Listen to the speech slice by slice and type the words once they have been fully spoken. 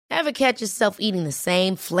Ever catch yourself eating the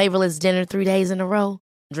same flavorless dinner 3 days in a row?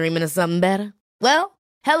 Dreaming of something better? Well,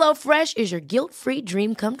 HelloFresh is your guilt-free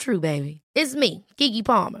dream come true, baby. It's me, Keke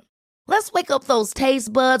Palmer. Let's wake up those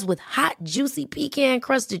taste buds with hot, juicy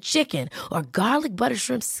pecan-crusted chicken or garlic butter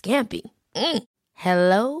shrimp scampi.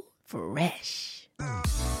 Hello Fresh.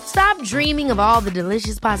 Stop dreaming of all the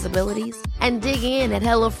delicious possibilities and dig in at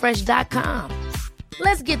HelloFresh.com.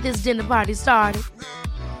 Let's get this dinner party started.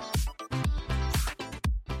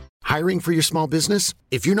 Hiring for your small business?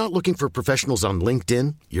 If you're not looking for professionals on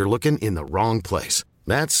LinkedIn, you're looking in the wrong place.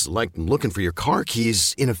 That's like looking for your car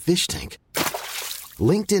keys in a fish tank.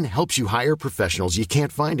 LinkedIn helps you hire professionals you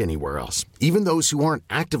can't find anywhere else, even those who aren't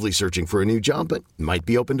actively searching for a new job but might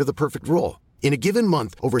be open to the perfect role. In a given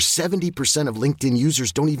month, over 70% of LinkedIn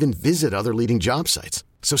users don't even visit other leading job sites.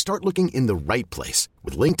 So start looking in the right place.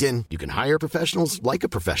 With LinkedIn, you can hire professionals like a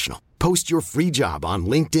professional. Post your free job on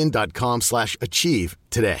linkedin.com/achieve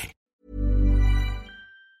today.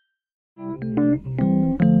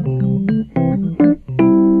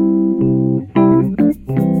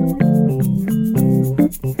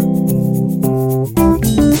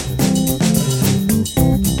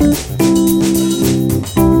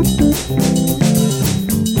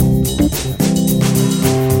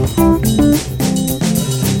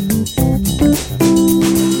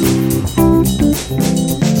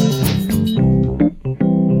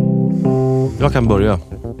 Jag kan börja.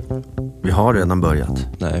 Vi har redan börjat.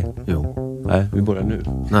 Nej. Jo. Nej, vi börjar nu.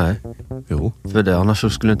 Nej. Jo. För det, annars så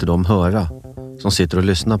skulle inte de höra som sitter och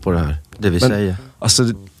lyssnar på det här. Det vi säger. Alltså,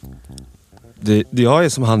 det jag är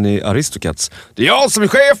som han i Aristocats. Det är jag som är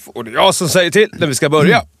chef och det är jag som säger till när vi ska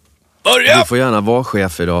börja. Börja! Du får gärna vara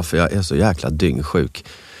chef idag för jag är så jäkla dyngsjuk.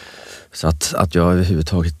 Så att jag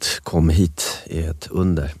överhuvudtaget kom hit är ett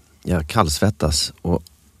under. Jag kallsvettas och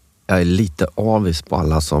jag är lite avis på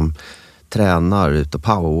alla som tränar ut och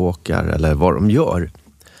powerwalkar eller vad de gör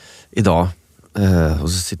idag.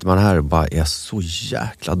 Och så sitter man här och bara är så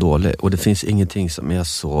jäkla dålig. Och det finns ingenting som är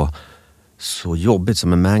så jobbigt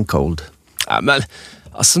som en man-cold. Ja, men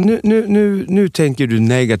alltså nu tänker du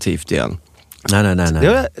negativt igen.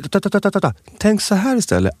 Nej. Tänk så här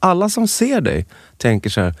istället. Alla som ser dig tänker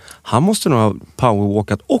så här. Han måste nog ha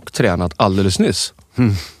powerwalkat och tränat alldeles nyss.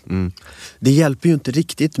 Det hjälper ju inte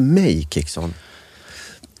riktigt mig, Kickson.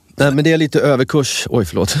 Nej, men det är lite överkurs. Oj,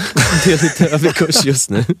 förlåt. Det är lite överkurs just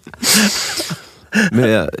nu.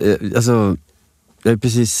 Men alltså,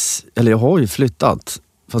 jag har ju flyttat.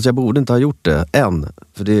 Fast jag borde inte ha gjort det än.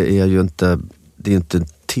 För det är inte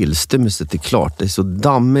tillstymmelse till klart. Det är så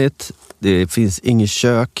dammigt. Det finns inget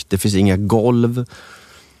kök. Det finns inga golv.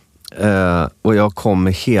 Och jag kom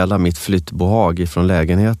med hela mitt flyttbehag från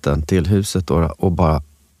lägenheten till huset då, och bara,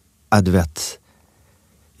 du vet,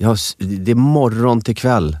 det är morgon till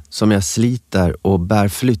kväll som jag sliter och bär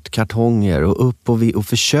flyttkartonger och upp och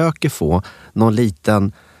försöker få någon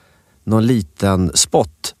liten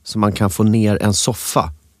spot som man kan få ner en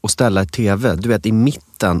soffa och ställa ett tv, du vet, i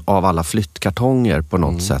mitten av alla flyttkartonger på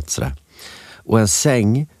något sätt sådär. Och en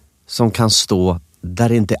säng som kan stå där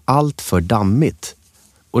det inte är allt för dammigt.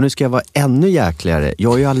 Och nu ska jag vara ännu jäkligare.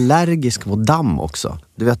 Jag är ju allergisk mot damm också.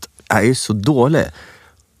 Du vet, jag är så dålig.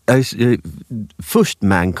 Jag är först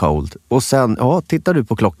man-cold och sen, tittar du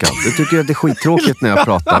på klockan. Du tycker att det är skittråkigt när jag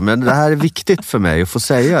pratar, men det här är viktigt för mig att få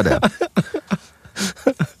säga det.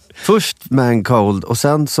 Först man-cold och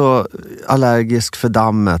sen så allergisk för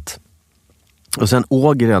dammet. Och sen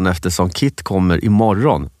ågren eftersom Kit kommer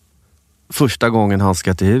imorgon. Första gången han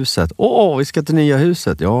ska till huset. Vi ska till nya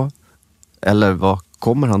huset, ja. Eller vad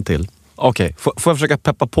kommer han till? Okej, får jag försöka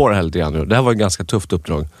peppa på det här lite grann nu? Det här var ett ganska tufft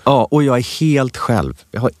uppdrag. Ja, och jag är helt själv.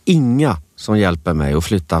 Jag har inga som hjälper mig att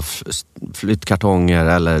flytta flyttkartonger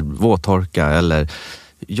eller våttorka. Eller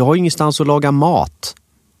jag har ingenstans att laga mat.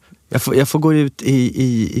 Jag får gå ut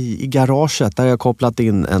i garaget där jag har kopplat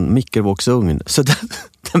in en mikrovågsugn. Så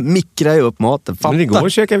där mikrar jag upp maten. Fatta. Men igår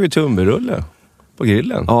käkade vi tunnbrödsrulle på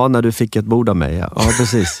grillen. Ja, när du fick ett bord av mig. Ja,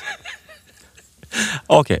 precis.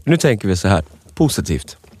 Okej, nu tänker vi så här.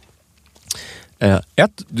 Positivt.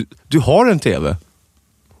 Du har en tv.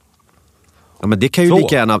 Ja, men det kan ju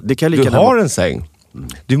lika gärna... Du har en säng.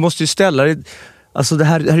 Du måste ju ställa dig... Alltså det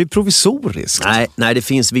här är provisoriskt. Nej, det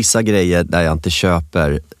finns vissa grejer där jag inte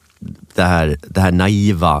köper det här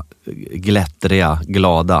naiva, glättriga,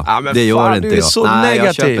 glada. Ja, men det gör fan, inte du är jag. så Nej, negativ.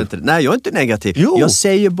 jag köper inte. Nej, jag är inte negativ. Jo. Jag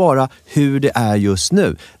säger bara hur det är just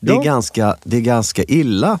nu. Det är ganska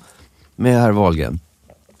illa med herr Wahlgren.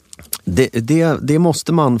 Det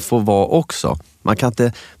måste man få vara också. Man kan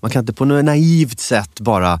inte på något naivt sätt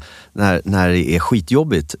bara när det är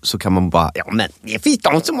skitjobbigt så kan man bara, ja men det finns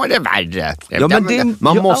de som har det värre. Ja, men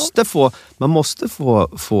Man måste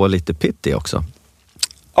få lite pitti också.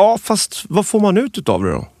 Ja, fast vad får man ut utav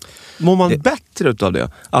det då? Mår man bättre utav det?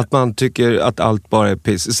 Att man tycker att allt bara är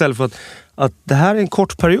piss istället för att det här är en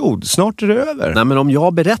kort period, snart är det över. Nej, men om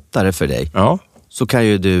jag berättar det för dig så kan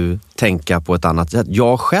ju du tänka på ett annat sätt.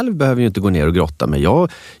 Jag själv behöver ju inte gå ner och grotta mig.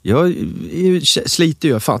 Jag sliter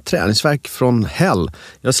ju, träningsverk från hell.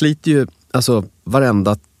 Jag sliter ju, alltså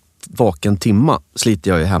varenda vaken timma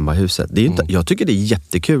sliter jag ju hemma i huset. Det är inte, jag tycker det är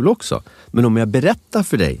jättekul också. Men om jag berättar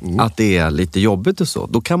för dig att det är lite jobbigt och så,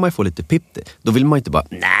 då kan man ju få lite pitti. Då vill man inte bara,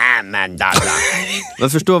 nej men dada.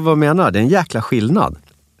 Jag förstår vad jag menar, det är en jäkla skillnad.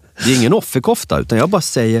 Det är ingen offerkofta, utan jag bara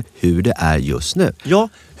säger hur det är just nu. Ja,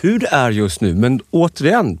 hur det är just nu. Men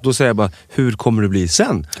återigen, då säger jag bara, hur kommer det bli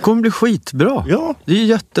sen? Det kommer bli skitbra. Ja. Det är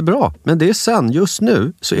jättebra. Men det är sen, just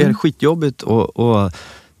nu, så är det skitjobbigt och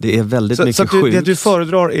det är väldigt mycket så sjukt. Det du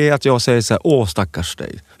föredrar är att jag säger så här, åh stackars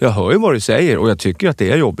dig. Jag hör ju vad du säger och jag tycker att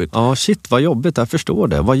det är jobbigt. Ja, shit vad jobbigt, jag förstår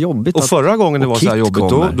det. Vad jobbigt. Och förra gången det var så här jobbigt,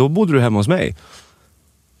 då bodde du hemma hos mig.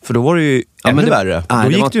 För då var det ju ännu värre.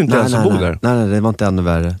 Nej, då gick du inte ens att bo där. Nej, det var inte ännu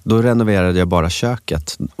värre. Då renoverade jag bara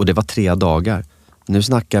köket. Och det var 3 dagar. Nu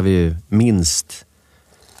snackar vi ju minst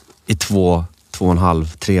i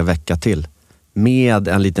 2,5-3 veckor till. Med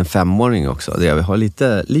en liten 5-åring också. Vi har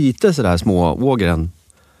lite sådär små ågren.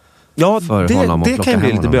 Ja, det kan ju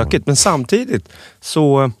bli lite bökigt. Men samtidigt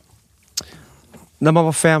så... När man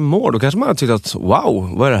var 5 år, då kanske man hade tyckt att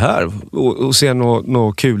wow, vad är det här? Och se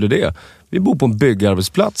något kul i det. Vi bor på en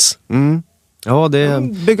byggarbetsplats. Mm. Ja,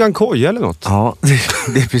 bygga en koja eller något. Ja,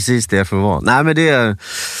 det är precis det för att vara. Nej, men det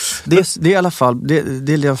är i alla fall det är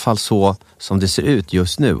i alla fall så som det ser ut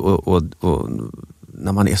just nu och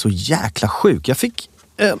när man är så jäkla sjuk. Jag fick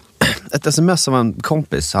ett sms av en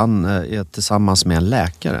kompis. Han är tillsammans med en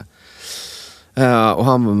läkare. Och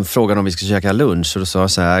han frågade om vi ska käka lunch och då sa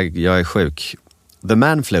jag så här, jag är sjuk. The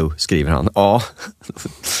man flu, skriver han. Ja.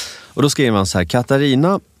 Och då skriver han så här,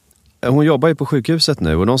 Katarina, hon jobbar ju på sjukhuset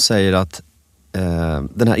nu och de säger att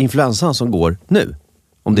den här influensan som går nu,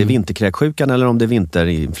 om det är vinterkräksjukan eller om det är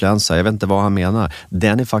vinterinfluensa, jag vet inte vad han menar,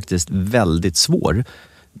 den är faktiskt väldigt svår.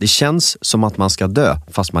 Det känns som att man ska dö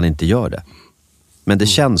fast man inte gör det. Men det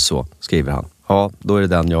känns så, skriver han. Ja, då är det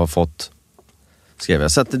den jag har fått, skriver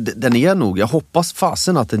jag. Så att den är nog, jag hoppas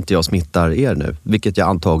fasen att inte jag smittar er nu, vilket jag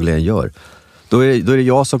antagligen gör. Då är det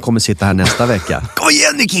jag som kommer sitta här nästa vecka. Kom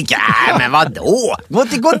igen nu Kika! Men vadå? Gå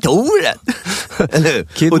till kontoret! Eller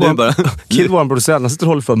Kid, vår producent, han sitter och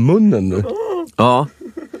håller för munnen nu. Ja.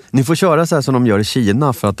 Ni får köra så här som de gör i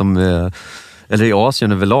Kina för att de, eller i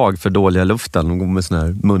Asien överlag, för dåliga luften. De går med sån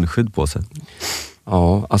här munskydd på sig.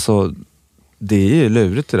 Ja, alltså det är ju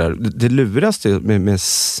lurigt det där. Det lurigaste med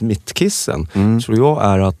smittkissen tror jag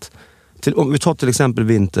är att, om vi tar till exempel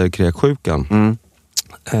vinterkräksjukan.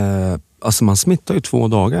 Alltså man smittar ju 2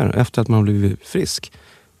 dagar efter att man har blivit frisk.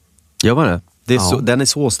 Gör man det? Den är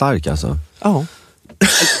så stark alltså. Ja.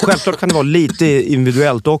 Självklart kan det vara lite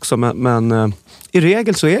individuellt också, men i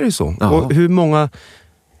regel så är det ju så. Ja. Och hur många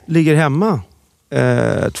ligger hemma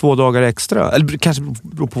 2 dagar extra? Eller kanske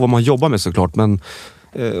beror på vad man jobbar med såklart, men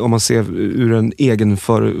om man ser ur en egen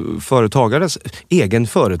företagares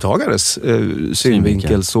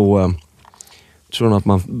synvinkel så tror jag att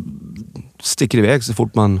man sticker iväg så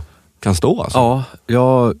fort man kan stå alltså.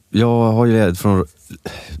 Ja, jag har ju ledigt från,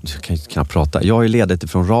 jag kan knappt prata, jag har ju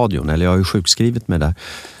ledigt från radion, eller jag har ju sjukskrivit mig där.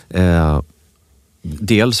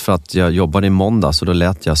 Dels för att jag jobbade i måndag, så då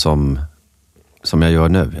lät jag som jag gör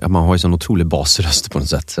nu. Man har ju sån otrolig basröst på något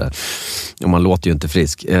sätt. Så. Och man låter ju inte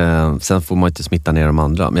frisk. Sen får man inte smitta ner de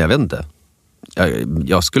andra, men jag vet inte.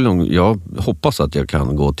 Jag hoppas att jag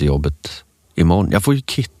kan gå till jobbet imorgon. Jag får ju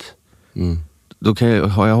kit. Då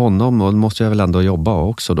har jag honom och då måste jag väl ändå jobba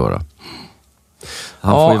också då.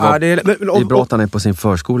 Han får ju vara i bra att han är på sin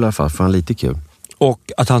förskola i alla fall, för han är lite kul.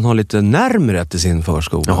 Och att han har lite närmare till sin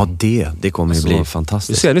förskola. Ja, det kommer ju bli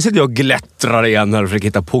fantastiskt. Nu sitter jag och glättrar igen här för att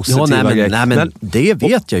hitta positiva grejer. Nej, men det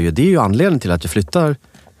vet jag ju. Det är ju anledningen till att jag flyttar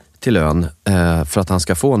till ön. För att han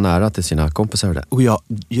ska få nära till sina kompisar där. Och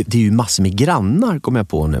det är ju massor med grannar, kommer jag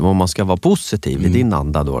på nu. Om man ska vara positiv i din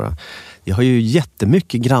anda då. Jag har ju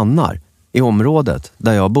jättemycket grannar i området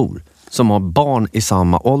där jag bor, som har barn i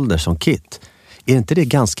samma ålder som Kit. Är inte det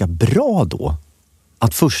ganska bra då?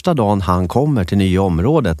 Att första dagen han kommer till nya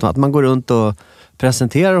området, att man går runt och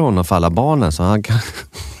presenterar honom för alla barnen så han kan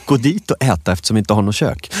gå dit och äta eftersom han inte har något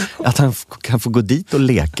kök. Att han kan få gå dit och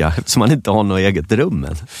leka eftersom han inte har något eget rum.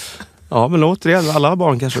 Ja, men återigen, alla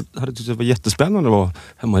barn kanske hade tyckt det var jättespännande att vara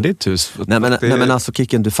hemma i ditt hus. Nej men alltså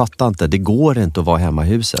Kicken, du fattar inte. Det går inte att vara hemma i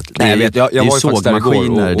huset. Nej, jag vet. Jag det är var ju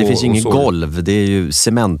sågmaskiner, det finns ingen såg. golv, det är ju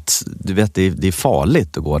cement. Du vet, det är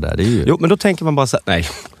farligt att gå där. Det är ju... Jo, men då tänker man bara så här, nej.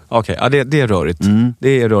 Okej, ja, det är rörigt.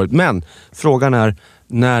 Det är rörigt. Men frågan är,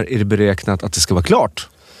 när är det beräknat att det ska vara klart?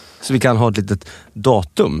 Så vi kan ha ett litet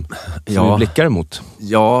datum som vi blickar emot.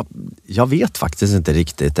 Ja, jag vet faktiskt inte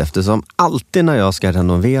riktigt, eftersom alltid när jag ska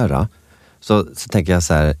renovera så tänker jag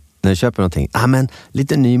så här, när jag köper någonting, men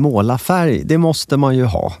lite ny målarfärg, det måste man ju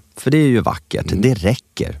ha. För det är ju vackert, det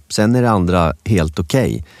räcker. Sen är det andra helt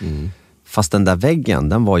okej. Fast den där väggen,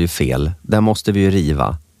 den var ju fel. Den måste vi ju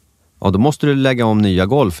riva. Ja, då måste du lägga om nya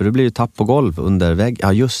golv, för det blir ju tapp på golv under väggen.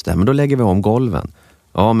 Ja, just det, men då lägger vi om golven.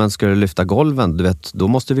 Ja, men ska du lyfta golven, du vet, då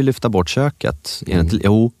måste vi lyfta bort köket.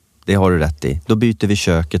 Jo, det har du rätt i. Då byter vi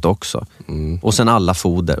köket också. Och sen alla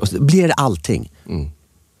foder. Och så blir det allting.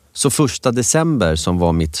 Så 1 december som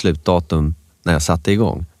var mitt slutdatum när jag satte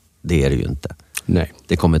igång, det är det ju inte. Nej.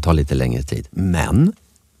 Det kommer ta lite längre tid. Men,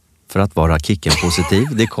 för att vara Kicken positiv,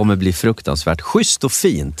 det kommer bli fruktansvärt schysst och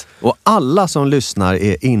fint. Och alla som lyssnar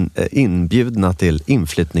är inbjudna till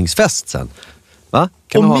inflyttningsfest sen. Va?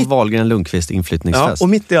 Kan man ha en Wahlgren Lundqvist inflyttningsfest? Ja, och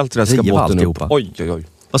mitt i allt det där ska båten alltihopa. upp. Oj.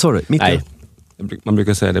 Vad sa du? Nej, man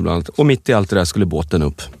brukar säga det ibland. Och mitt i allt det där skulle båten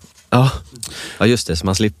upp. Ja, just det, så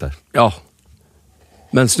man slipper. Ja.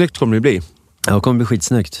 Men snyggt kommer det bli. Ja, det kommer bli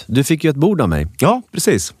skitsnyggt. Du fick ju ett bord av mig. Ja,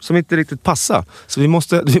 precis. Som inte riktigt passar. Så vi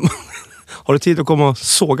måste... Har du tid att komma och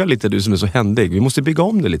såga lite, du som är så händig? Vi måste bygga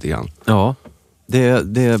om det lite grann. Ja,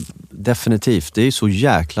 det definitivt. Det är så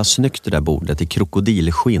jäkla snyggt det där bordet i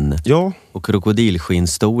krokodilskinn. Ja. Och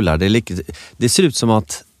krokodilskinnstolar. Det ser ut som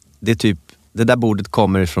att det är typ, det där bordet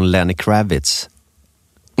kommer från Lenny Kravitz.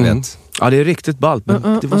 Vet? Ja, det är riktigt ballt,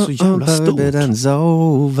 men det var så jävla stort.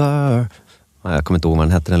 Ja, jag kommer inte ihåg vad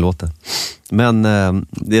den hette, den låten. Men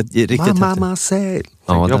det är riktigt Mamma säg.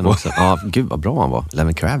 Ja, den också. Ja, gud vad bra han var,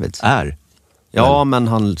 Lenny Kravitz. Ja, men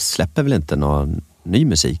han släpper väl inte någon ny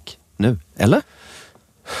musik nu, eller?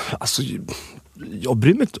 Alltså, jag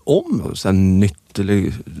bryr mig inte om så här nytt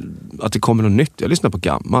eller att det kommer något nytt. Jag lyssnar på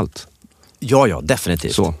gammalt. Ja,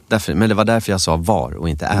 definitivt. Så. Men det var därför jag sa var och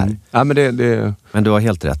inte är. Ja, men Men du har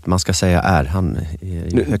helt rätt. Man ska säga är. Han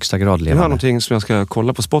är i högsta grad levande. Nu har jag någonting som jag ska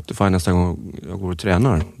kolla på Spotify nästa gång jag går och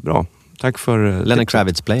tränar. Bra. Tack för... Lenny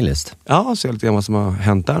Kravitz playlist. Ja, så lite grann vad som har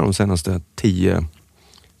hänt där de senaste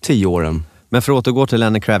 10 åren. Men för att återgå till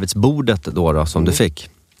Lenny Kravitz-bordet då som du fick.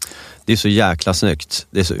 Det är så jäkla snyggt.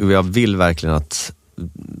 Jag vill verkligen att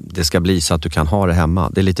det ska bli så att du kan ha det hemma.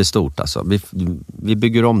 Det är lite stort alltså. Vi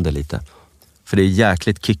bygger om det lite. För det är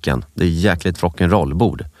jäkligt Kicken. Det är jäkligt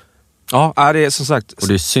rock'n'roll-bord. Ja, det är som sagt... Och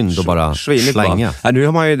det är synd att bara slänga. Ja, nu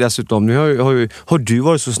har man ju dessutom... Har du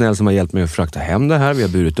varit så snäll som har hjälpt mig att frakta hem det här. Vi har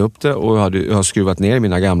burit upp det och jag har skruvat ner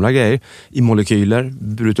mina gamla grejer i molekyler.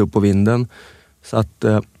 Burit upp på vinden. Så att...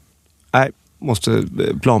 måste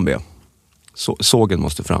plan B. Sågen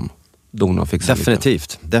måste fram. Dona fixa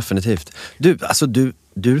Definitivt.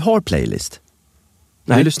 Du har playlist.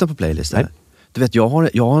 Nej. Du lyssnar på playlist. Nej. Du vet, jag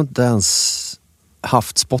har inte ens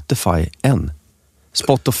haft Spotify än.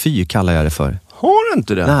 Spotify kallar jag det för. Har du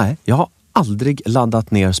inte det? Nej, jag har aldrig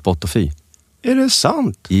laddat ner Spotify. Är det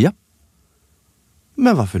sant? Ja.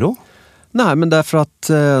 Men varför då? Nej, men därför att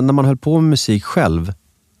när man höll på med musik själv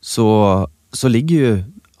så ligger ju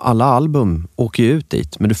alla album åker ju ut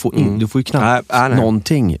dit. Men du får ju knappt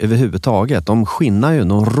någonting överhuvudtaget. De skinnar ju,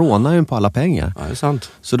 de rånar ju på alla pengar. Ja, det är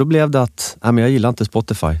sant. Så då blev det att, men jag gillar inte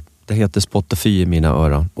Spotify. Det heter Spotify i mina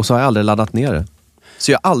öron. Och så har jag aldrig laddat ner det.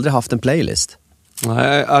 Så jag har aldrig haft en playlist.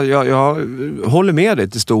 Nej, jag håller med dig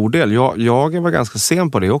till stor del. Jag var ganska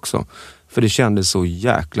sen på det också. För det kändes så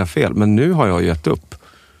jäkla fel. Men nu har jag gett upp.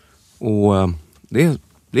 Och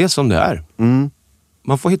det är som det är.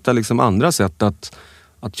 Man får hitta liksom andra sätt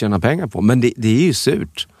att tjäna pengar på. Men det är ju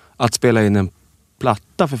surt att spela in en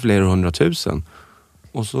platta för flera 100 000.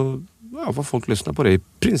 Och så får folk lyssna på det i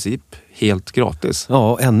princip helt gratis.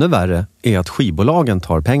 Ja, och ännu värre är att skivbolagen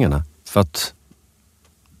tar pengarna. För att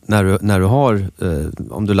när du har,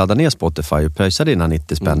 om du laddar ner Spotify och pröjsar dina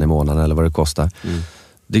 90 spänn i månaden eller vad det kostar.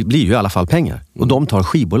 Det blir ju i alla fall pengar. Och de tar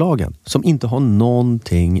skivbolagen som inte har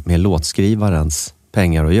någonting med låtskrivarens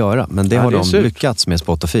pengar att göra. Men det har de lyckats med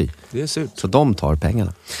Spotify. Det är surt. Så de tar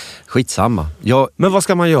pengarna. Skitsamma. Men vad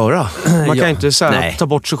ska man göra? Man kan inte ta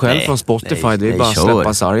bort sig själv från Spotify. Det är bara att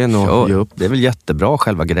släppa sargen och ge upp. Det är väl jättebra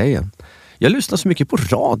själva grejen. Jag lyssnar så mycket på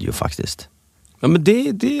radio faktiskt. Ja, men det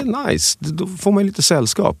är nice. Då får man lite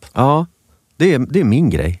sällskap. Ja, det är min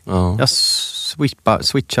grej. Ja. Jag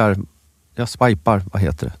swipar, vad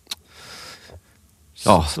heter det?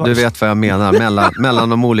 Ja, du vet vad jag menar. Mellan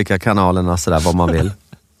de olika kanalerna sådär, vad man vill.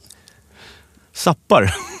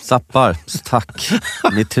 Zappar. Tack.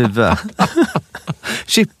 Mitt huvud.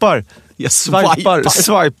 Chippar.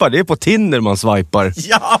 Swipar. Det är på Tinder man swipar.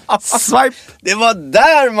 Ja! Swipe. Det var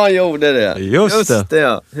där man gjorde det. Just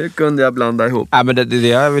det. Hur kunde jag blanda ihop? Nej, men det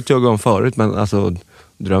jag vet jag om förut, men alltså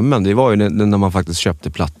drömmen, det var ju när man faktiskt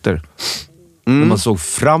köpte plattor. När man såg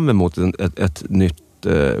fram emot ett nytt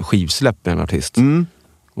skivsläpp med en artist.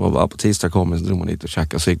 Och på tisdag kom så drog man dit och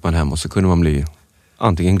käkade, så gick man hem och så kunde man bli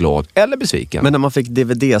antingen glad eller besviken. Men när man fick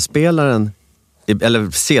DVD-spelaren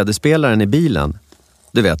eller CD-spelaren i bilen,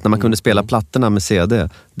 du vet, när man kunde spela plattorna med CD,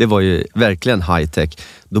 det var ju verkligen high-tech.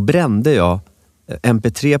 Då brände jag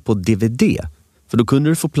MP3 på DVD. För då kunde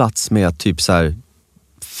du få plats med typ så här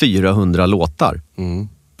 400 låtar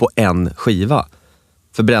på en skiva.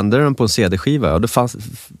 För brände du den på en CD-skiva, då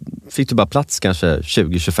fick du bara plats kanske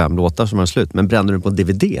 20-25 låtar som var slut. Men brände du den på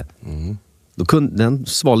DVD, då den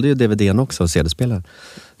svalde ju DVDn också, CD-spelaren.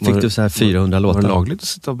 Fick du så här 400 låtar. Var det lagligt att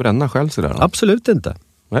sitta och bränna själv sådär då? Absolut inte.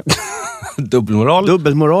 Nej.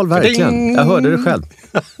 Dubbelmoral verkligen. Jag hörde det själv.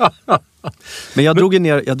 Men jag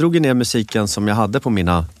drog ner musiken som jag hade på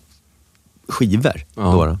mina skivor.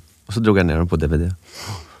 Då. Och så drog jag ner dem på DVD.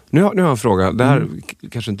 Nu har jag en fråga. Det här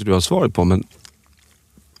kanske inte du har svaret på, men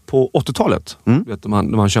på 80-talet, vet man,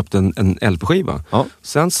 när man köpte en LP-skiva. Ja.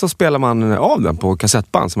 Sen så spelar man av den på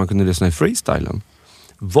kassettband så man kunde lyssna i freestylen.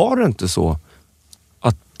 Var det inte så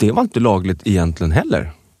att det var inte lagligt egentligen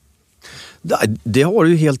heller? Det har du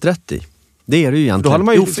ju helt rätt i. Det är det ju egentligen.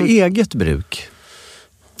 Man ju för eget bruk.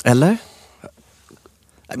 Eller?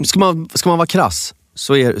 Ska man vara krass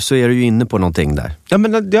så är du ju inne på någonting där. Ja,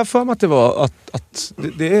 men jag för mig att det var att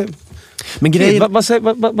det är... Men grejen... Vad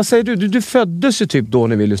säger du? Du föddes ju typ då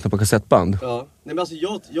när vi lyssnade på kassettband. Ja, nej men alltså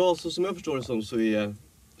jag så som jag förstår det som,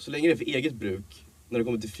 så länge det är för eget bruk, när det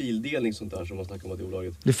kommer till fildelning sånt där som man snackar om att det är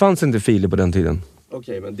olagligt. Det fanns inte filer på den tiden.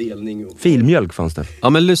 Okej, men delning och... Filmjölk fanns det. Ja,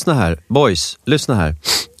 men lyssna här. Boys, lyssna här.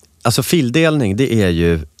 Alltså fildelning, det är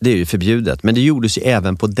ju förbjudet. Men det gjordes ju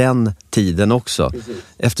även på den tiden också. Precis.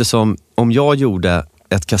 Eftersom om jag gjorde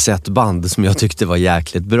ett kassettband som jag tyckte var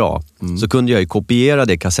jäkligt bra, så kunde jag ju kopiera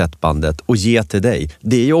det kassettbandet och ge till dig.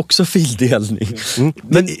 Det är ju också fildelning.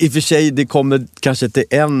 Men i och för sig, det kommer kanske till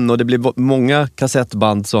en och det blir många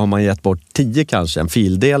kassettband, så har man gett bort 10 kanske, en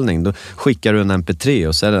fildelning. Då skickar du en MP3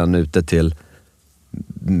 och så är den ute till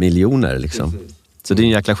miljoner liksom. Så det är en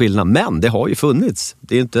jäkla skillnad. Men det har ju funnits.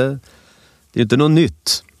 Det är inte något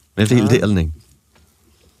nytt med fildelning.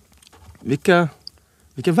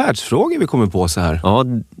 Vilka världsfrågor vi kommer på så här. Ja,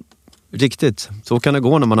 riktigt. Så kan det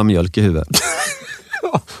gå när man har mjölk i huvudet.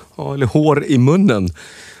 Ja, eller hår i munnen.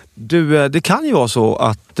 Du, det kan ju vara så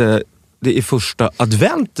att det är första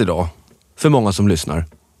advent idag för många som lyssnar.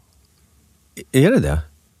 Är det?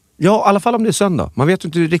 Ja, i alla fall om det är söndag. Man vet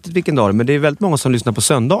inte riktigt vilken dag det är, men det är väldigt många som lyssnar på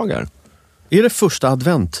söndagar. Är det första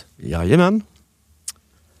advent? Jajamän.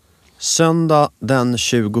 Söndag den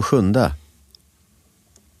 27.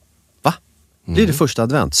 Va? Det är det första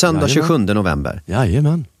advent. Söndag 27 november.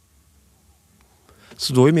 Jajamän.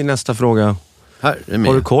 Så då är min nästa fråga.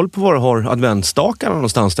 Har du koll på var du har adventsstakarna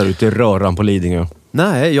någonstans där ute i röran på Lidingö?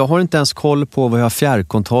 Nej, jag har inte ens koll på vad jag har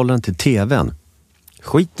fjärrkontrollen till tvn.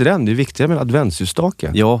 Skit i den, det är viktigare med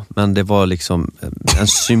adventsljusstake. Ja, men det var liksom en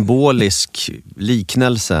symbolisk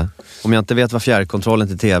liknelse. Om jag inte vet vad fjärrkontrollen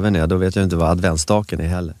till tvn är, då vet jag inte vad adventsstaken är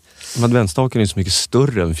heller. Men adventsstaken är så mycket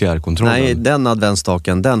större än fjärrkontrollen. Nej, den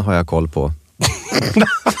adventsstaken, den har jag koll på.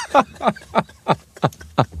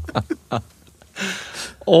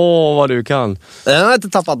 Vad du kan. Den har jag inte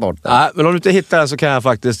tappat bort. Nej, men om du inte hittar den så kan jag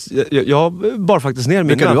faktiskt... Jag bar faktiskt ner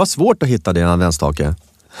mina... Brukar du ha svårt att hitta din adventsstake?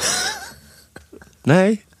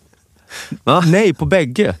 Nej. Va? Nej, på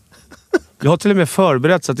bägge. Jag har till och med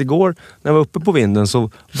förberett så att igår när jag var uppe på vinden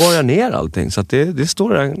så bar jag ner allting. Så att det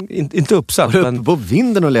står där, inte uppsatt. Var du uppe på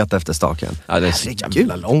vinden och letade efter staken? Ja, den är så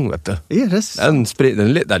jävla lång, vet du. Är det så?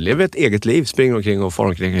 Den lever ett eget liv, springer omkring och far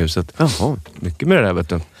omkring i huset. Jaha. Mycket med det där, vet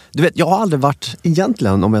du. Du vet, jag har aldrig varit,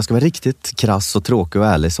 egentligen om jag ska vara riktigt krass och tråkig och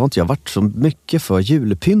ärlig, så har inte jag varit så mycket för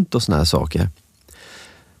julpynt och såna här saker.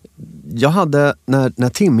 Jag hade, när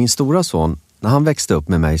Tim, min stora son, när han växte upp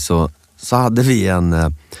med mig så hade vi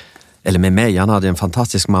eller med mig, han hade en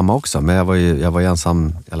fantastisk mamma också, men jag var ju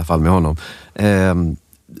ensam i alla fall med honom.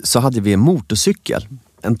 Så hade vi en motorcykel.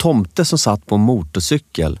 En tomte som satt på en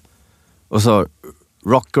motorcykel och så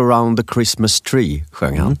 "Rock around the Christmas tree"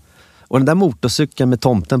 sjöng han. Och den där motorcykeln med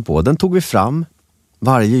tomten på, den tog vi fram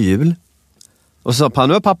varje jul. Och så sa,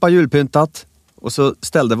 nu har pappa julpyntat. Och så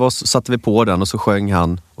ställde vi oss, satte vi på den och så sjöng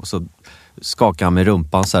han. Och så skakade han med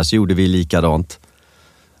rumpan så här, så gjorde vi likadant.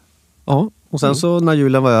 Ja, Och sen så när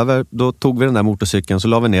julen var över, då tog vi den där motorcykeln, så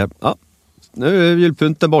la vi ner. Ja, nu är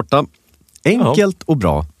julpynten borta. Enkelt och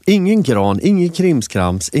bra. Ingen gran, ingen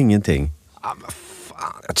krimskrams, ingenting. Ja, men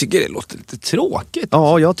fan, jag tycker det låter lite tråkigt.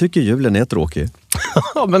 Ja, jag tycker julen är tråkig.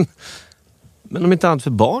 Ja, men om inte annat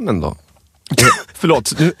för barnen då?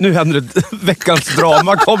 Förlåt, nu händer det. Veckans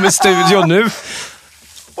drama kom i studion nu.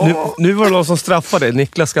 Nu var det någon som straffade.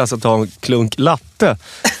 Niklas ska alltså ta en klunk latte.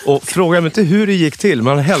 Och fråga mig inte hur det gick till,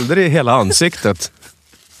 men han hällde det i hela ansiktet.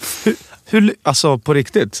 Hur alltså på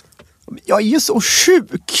riktigt? Jag är ju så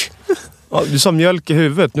sjuk. Ja, du sa mjölk i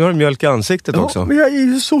huvudet, nu har du mjölk i ansiktet också. Ja, men jag är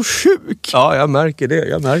ju så sjuk. Ja, jag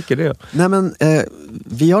märker det. Nej, men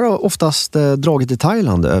vi har oftast dragit till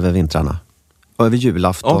Thailand över vintrarna. Över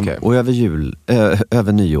julafton och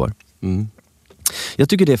över nyår. Mm. Jag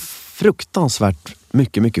tycker det är fruktansvärt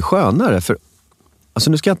mycket, mycket skönare. För, alltså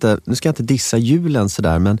nu ska jag inte dissa julen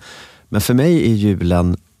sådär, men för mig är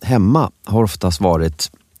julen hemma har oftast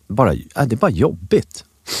varit det är bara jobbigt.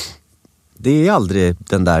 Det är aldrig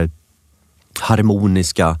den där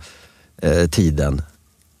harmoniska tiden.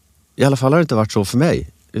 I alla fall har det inte varit så för mig,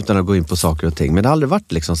 utan att gå in på saker och ting. Men det har aldrig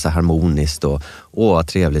varit liksom så harmoniskt och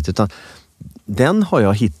trevligt, utan den har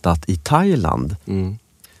jag hittat i Thailand. Mm.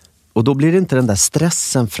 Och då blir det inte den där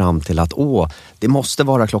stressen fram till att det måste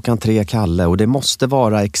vara 3:00 Kalle, och det måste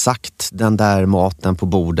vara exakt den där maten på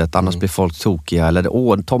bordet, annars blir folk tokiga.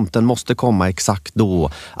 Eller tomten måste komma exakt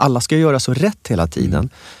då. Alla ska göra så rätt hela tiden.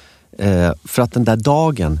 För att den där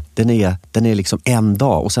dagen, den är liksom en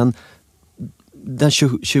dag. Och sen den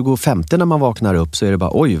 25 när man vaknar upp så är det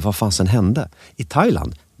bara, oj, vad fan sen hände? I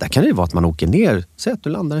Thailand, där kan det ju vara att man åker ner. Säg att du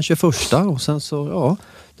landar den 21 och sen så,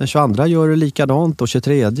 den 22 gör du likadant och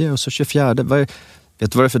 23 och så 24. Vet du vad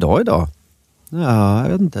det är för dag idag? Ja,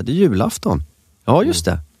 jag vet inte, det är julafton. Ja, just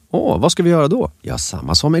det. Vad ska vi göra då? Ja,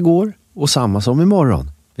 samma som igår och samma som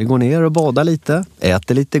imorgon. Vi går ner och badar lite,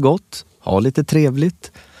 äter lite gott, har lite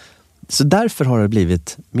trevligt. Så därför har det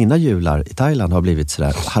blivit, mina jular i Thailand har blivit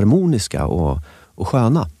sådär harmoniska och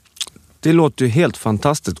sköna. Det låter ju helt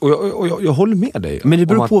fantastiskt. Och jag håller med dig. Men det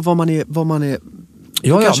beror på vad man är.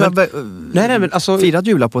 Du kanske har alltså, firat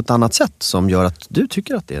jular på ett annat sätt som gör att du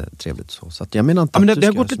tycker att det är trevligt så att jag menar inte men det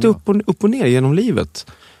har gått lite upp och ner genom livet.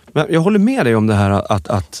 Men jag håller med dig om det här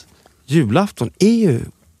att julafton är ju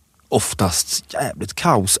oftast jävligt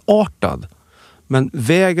kaosartad. Men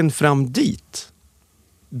vägen fram dit,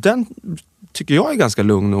 den tycker jag är ganska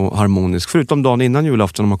lugn och harmonisk. Förutom dagen innan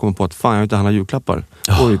julafton när man kommer på att fan, jag inte handlar julklappar.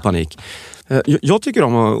 Och i panik. Jag tycker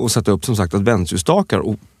om att sätta upp som sagt adventsljusstakar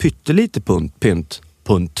och pyttelite pynt.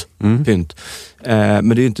 Men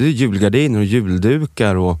det är ju inte julgardiner och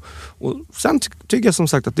juldukar och sen tycker jag som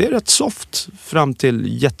sagt att det är rätt soft fram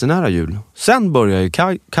till jättenära jul. Sen börjar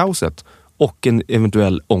ju kaoset och en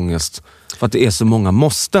eventuell ångest för att det är så många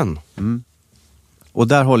måsten. Mm. Och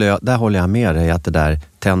där håller jag med dig, att det där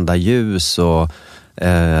tända ljus och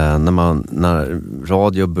när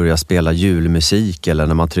radio börjar spela julmusik eller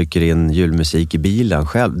när man trycker in julmusik i bilen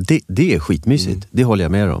själv, det är skitmysigt. Mm. Det håller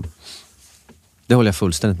jag med om. Det håller jag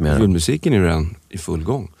fullständigt med om. Julmusiken är ju redan i full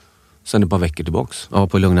gång. Sen är det bara veckor tillbaks. Ja,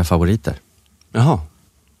 på Lugna Favoriter. Jaha.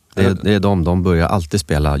 Det är de börjar alltid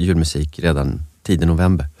spela julmusik redan tidig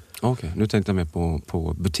november. Okej, nu tänkte jag mer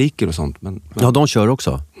på butiker och sånt. Men... Ja, de kör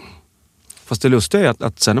också. Fast det lustiga är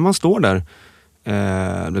att sen när man står där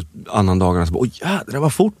annan dagarna så bara, jädrar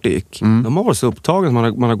vad fort det gick. Mm. De har varit så upptagen,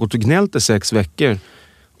 man har gått och gnällt i 6 veckor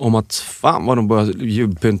om att fan vad de började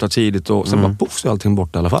julpynta tidigt och sen bara poff så är allting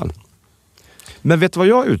borta i alla fall. Men vet du vad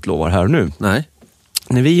jag utlovar här nu? Nej.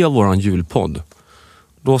 När vi gör våran julpodd,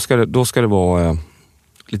 då ska det vara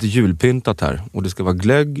lite julpyntat här. Och det ska vara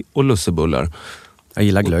glögg och lussebullar. Jag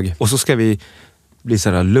gillar glögg. Och så ska vi bli så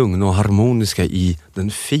här lugna och harmoniska i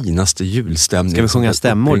den finaste julstämningen. Ska vi sjunga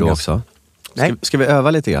stämmor då också? Nej. Ska vi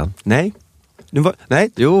öva lite grann? Nej.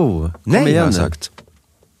 Nej. Jo, nej igen har jag sagt.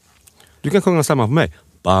 Du kan sjunga stämman på mig.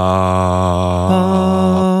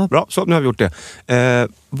 Ba. Bra, så nu har vi gjort det.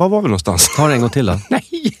 Var var vi någonstans? Ta en gång till då.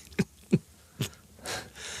 Nej.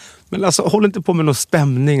 Men alltså, håll inte på med några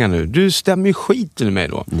stämningar nu. Du stämmer ju skit i mig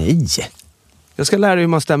då. Nej. Jag ska lära dig hur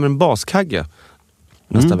man stämmer en baskagge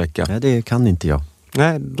nästa vecka. Nej, det kan inte jag.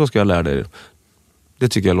 Nej, då ska jag lära dig det. Det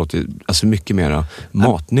tycker jag låter alltså mycket mer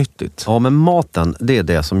matnyttigt. Ja, men maten, det är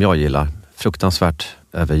det som jag gillar. Fruktansvärt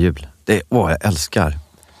över jul. Det är, jag älskar.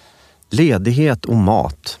 Ledighet och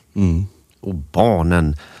mat. Mm. Och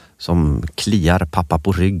barnen som kliar pappa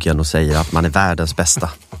på ryggen och säger att man är världens bästa.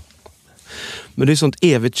 Men det är sånt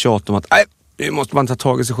evigt tjat om att nu måste man ta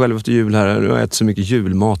tag i sig själv efter jul här. Jag har ätit så mycket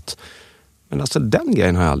julmat. Men alltså den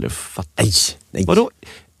grejen har jag aldrig fattat. Nej. Vadå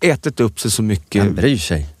ätit upp sig så mycket? Man bryr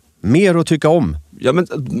sig. Mer att tycka om. Ja,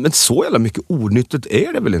 men så jävla mycket onyttigt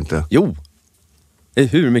är det väl inte? Jo, det är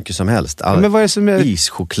hur mycket som helst. Men vad är det som är...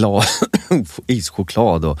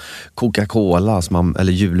 Ischoklad och Coca-Cola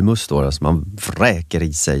eller julmust då, som man vräker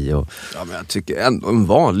i sig. Och... Ja, men jag tycker ändå en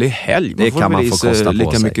vanlig helg. Det kan man få kosta på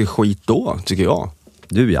lika sig. mycket skit då, tycker jag.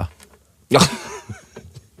 Du ja.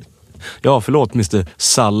 Ja, förlåt Mr.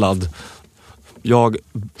 Sallad. Jag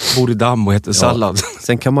bor i damm och heter Sallad.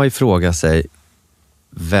 Sen kan man ju fråga sig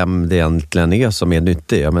vem det egentligen är som är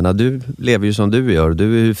nyttig. Jag menar, du lever ju som du gör.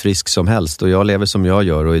 Du är hur frisk som helst och jag lever som jag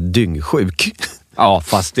gör och är dyngsjuk. Ja,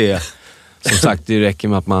 fast det... Som sagt, det räcker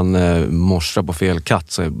med att man morsar på fel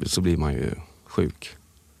katt så blir man ju sjuk.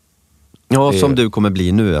 Ja, som du kommer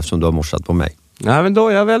bli nu eftersom du har morsat på mig. Nej, men då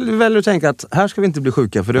är jag väljer att tänka att här ska vi inte bli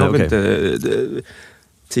sjuka, för det har vi inte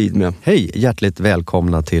tid med. Hej, hjärtligt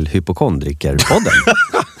välkomna till Hypokondrikerpodden.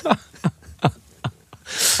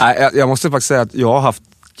 Nej, jag måste faktiskt säga att jag har haft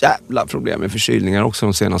jävla problem med förkylningar också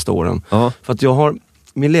de senaste åren. Ja. För att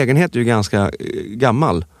min lägenhet är ju ganska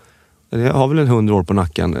gammal. Jag har väl 100 år på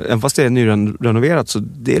nacken. Även fast det är nyrenoverat så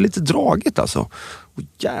det är lite dragigt alltså. Och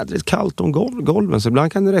jädrigt kallt om golven. Så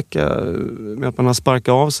ibland kan det räcka med att man har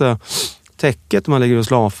sparkat av sig täcket när man ligger och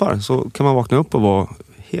slafar. Så kan man vakna upp och vara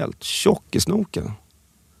helt tjock i snoken.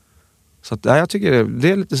 Så att, jag tycker det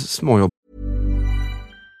är lite småjobb.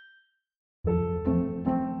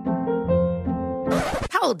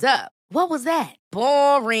 Hold up. What was that?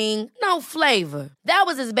 Boring. No flavor. That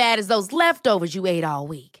was as bad as those leftovers you ate all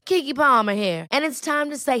week. Keke Palmer here, and it's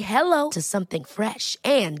time to say hello to something fresh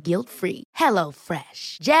and guilt-free. Hello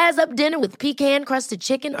Fresh. Jazz up dinner with pecan-crusted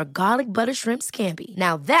chicken or garlic butter shrimp scampi.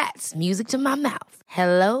 Now that's music to my mouth.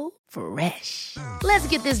 Hello Fresh. Let's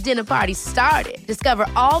get this dinner party started. Discover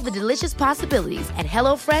all the delicious possibilities at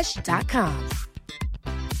hellofresh.com.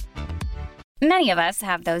 Many of us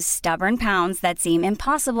have those stubborn pounds that seem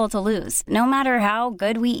impossible to lose, no matter how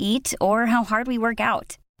good we eat or how hard we work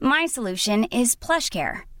out. My solution is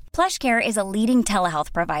PlushCare. PlushCare is a leading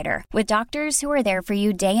telehealth provider with doctors who are there for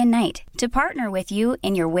you day and night to partner with you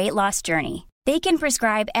in your weight loss journey. They can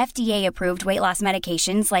prescribe FDA-approved weight loss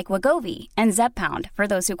medications like Wegovy and Zepbound for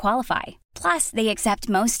those who qualify. Plus, they accept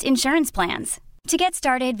most insurance plans. To get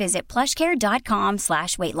started, visit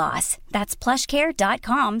plushcare.com/weightloss. That's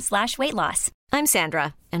plushcare.com/weightloss. I'm Sandra,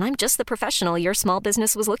 and I'm just the professional your small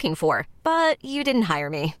business was looking for. But you didn't hire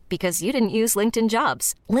me because you didn't use LinkedIn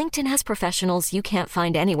Jobs. LinkedIn has professionals you can't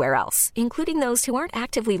find anywhere else, including those who aren't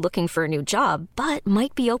actively looking for a new job, but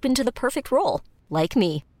might be open to the perfect role, like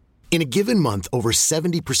me. In a given month, over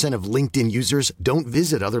 70% of LinkedIn users don't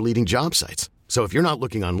visit other leading job sites. So if you're not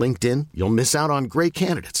looking on LinkedIn, you'll miss out on great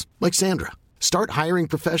candidates like Sandra. Start hiring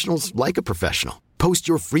professionals like a professional. Post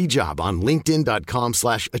your free job on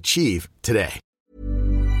linkedin.com/achieve today.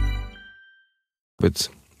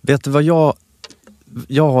 Vet du vad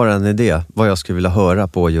jag har en idé vad jag skulle vilja höra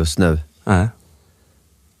på just nu.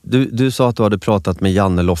 Du sa att du hade pratat med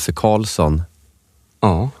Janne Loffe Karlsson.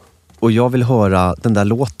 Ja. Och jag vill höra den där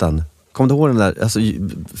låten. Kommer du ihåg den där? Alltså,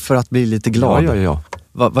 för att bli lite glad. Ja.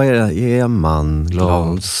 Vad är det? Är man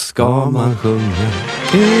glad ska man sjunga.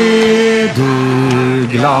 Är du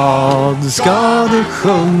glad ska du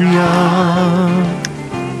sjunga.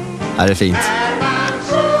 Är det fint?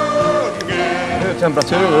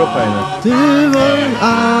 Temperaturen går upp här inne. Du är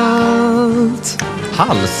allt.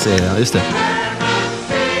 Hals är just det.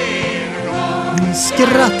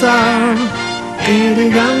 Skratta. Är det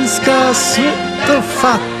ganska svårt att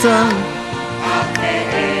fatta.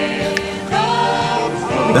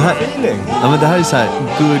 Det här är så här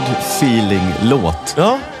good feeling låt.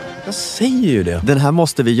 Ja, jag säger ju det. Den här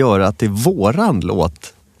måste vi göra till våran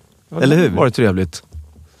låt. Ja, eller hur? Det var det trevligt.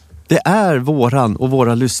 Det är våran och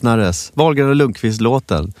våra lyssnares Wahlgren och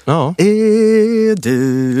Lundqvist-låten. Ja. Är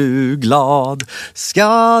du glad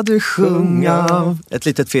ska du sjunga. Ett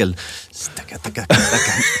litet fel.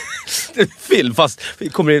 Film, fast vi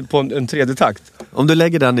kommer in på en tredje takt. Om du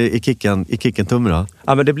lägger den i kicken tummer då.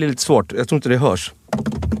 Ja, men det blir lite svårt. Jag tror inte det hörs.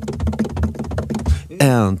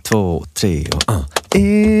 1, 2, 3 och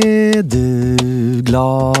Är du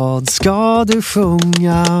glad ska du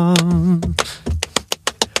sjunga.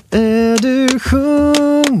 Är du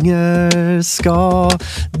sjunger ska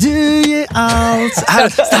du ge allt.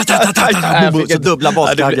 Så dubbla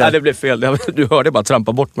baskaggar. Det blev fel. Du hörde bara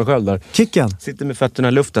trampa bort mig själv där. Kicken. Sitter med fötterna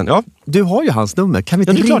i luften. Ja. Du har ju hans nummer. Kan vi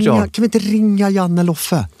inte ringa Janne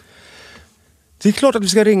Loffe? Det är klart att vi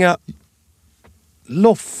ska ringa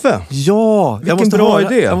Loffe. Ja, vilken bra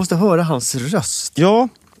idé. Jag måste höra hans röst. Ja.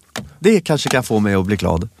 Det kanske kan få mig att bli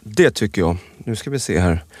glad. Det tycker jag. Nu ska vi se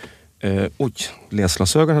här.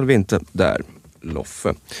 Läsglasögon hade vi inte. Där,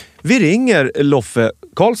 Loffe. Vi ringer Loffe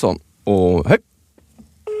Karlsson. Och hej.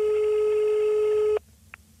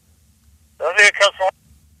 Det kan svara.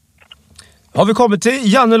 Har vi kommit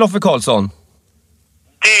till Janne Loffe Karlsson?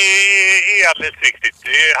 Det är alldeles riktigt. Det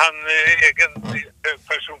är han egen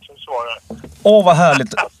person som svarar. Åh, vad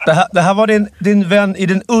härligt. Det här var din vän i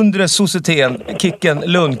den undre societeten, Kicken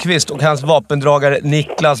Lundqvist, och hans vapendragare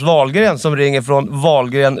Niklas Wahlgren som ringer från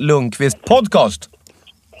Wahlgren Lundqvist podcast.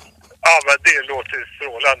 Ja, men det låter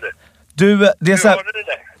strålande. Du, det är så här... Hur har du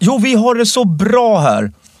det? Jo, vi har det så bra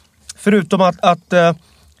här. Förutom att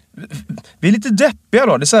vi är lite deppiga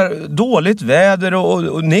då. Det är så här dåligt väder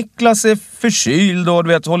och Niklas är förkyld och du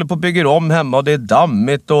vet, håller på att bygga om hemma och det är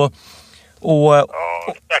dammigt och Ja,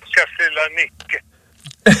 stackars lilla Nicke.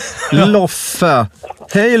 Loffe.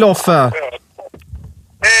 Hej Loffe. Ja.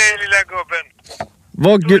 Hej lilla gubben.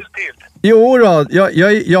 Vad Hur är det till? Jo då,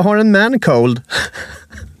 jag har en man cold.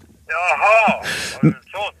 Jaha, sånt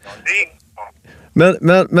då. Det är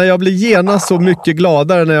inget. Men jag blir genast så mycket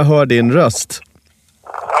gladare när jag hör din röst.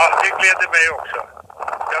 Ja, det gläder mig också.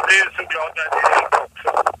 Jag blir så glad när det ringer också.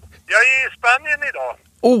 Jag är i Spanien idag.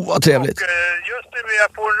 Vad trevligt. Och just nu är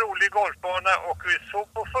jag på en rolig golfbana och vi såg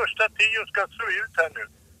på första tio ska slå ut här nu.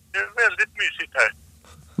 Det är väldigt mysigt här.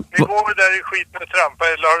 Ni går där i skiten och trampar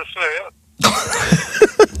eller har det snöat?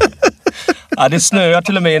 Ja, det snöar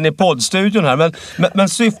till och med in i poddstudion här. Men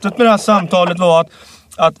syftet med det här samtalet var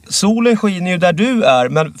att solen skiner ju där du är.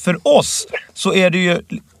 Men för oss så är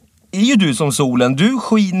ju du som solen. Du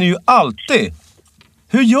skiner ju alltid.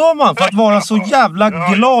 Hur gör man för att vara så jävla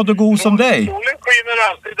glad och god som dig? Solen skiner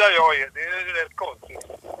alltid där jag är. Det är rätt konstigt.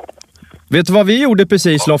 Vet du vad vi gjorde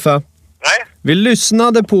precis, Loffe? Nej? Vi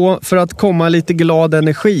lyssnade på för att komma lite glad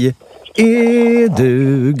energi. Är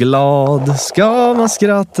du glad ska man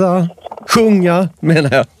skratta. Sjunga,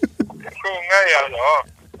 menar jag. Sjunga igen, ja.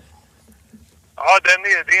 Ja, det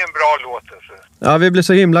är en bra låt alltså. Ja, vi blev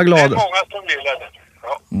så himla Det är glada. många som gillar den.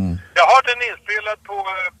 Ja. Jag har den inspelad på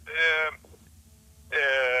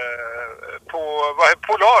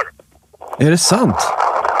Polar. Är det sant?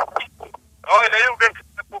 Ja, jag gjorde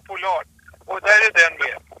den på Polar. Och där är den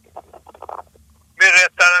med. Med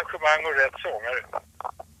rätt arrangemang och rätt sångare.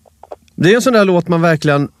 Det är en sån där låt man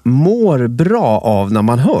verkligen mår bra av när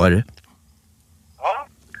man hör. Ja.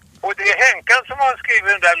 Och det är Henkan som har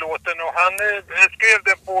skrivit den där låten. Och han skrev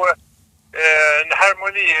den på en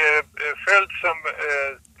harmoniföljd som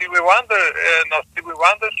Stevie Wonder, en av Stevie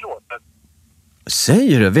Wonders låtar.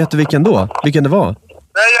 Säger du? Vet du vilken då? Vilken det var?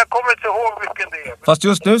 Nej, jag kommer inte ihåg vilken det är. Fast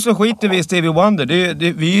just nu så skiter vi i Stevie Wonder.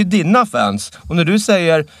 Vi är ju dina fans. Och när du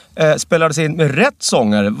säger spelades in med rätt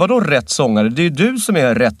sångare. Vadå rätt sångare? Det är ju du som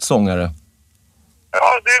är rätt sångare.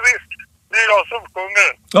 Ja, det är visst. Det är jag som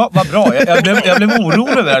sjunger. Ja, vad bra. Jag blev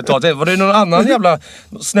orolig där ett tag. Var det någon annan jävla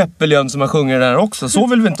snäppelön som har sjungit där också? Så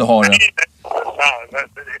vill vi inte ha det.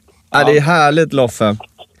 Ja, det är härligt, Loffe.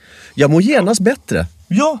 Jag mår genast bättre.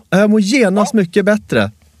 Ja. Jag mår genast mycket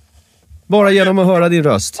bättre. Bara genom att höra din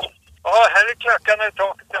röst. Ja, här är klackarna i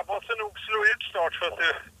taket. Jag måste nog slå ut snart för att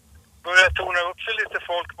det börjar torna upp sig lite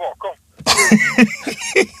folk bakom.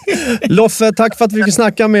 Loffe, tack för att vi fick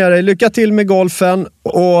snacka med dig. Lycka till med golfen.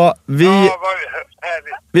 Och vi Ja, vad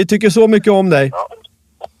härligt. vi tycker så mycket om dig. Ja.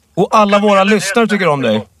 Och alla våra lyssnare tycker om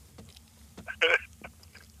dig.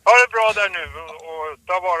 Ha det bra där nu och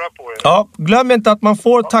ta vara på er. Ja, glöm inte att man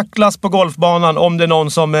får tacklas på golfbanan om det är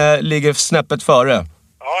någon som ligger snäppet före.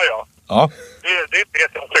 Ja. Ja. Det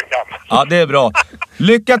vet jag så gammalt. Ja, det är bra.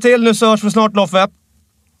 Lycka till, nu så hörs vi snart, Loffe. Kram.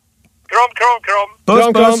 Puss,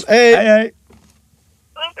 Kram, kram. puss. Hej. Hej, hej.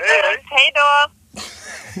 Hej då.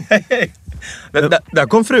 Hej, hej. Där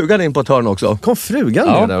kom frugan in på ett hörn också. Kom frugan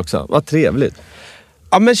Ja. med där också? Vad trevligt.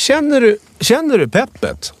 Ja, men känner du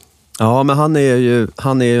peppet? Ja, men han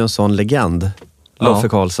är ju en sån legend. Loffe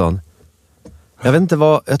Karlsson. Jag vet inte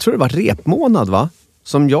jag tror det var repmånad, va?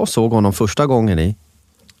 Som jag såg honom första gången i.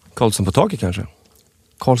 Karlsson på taket kanske?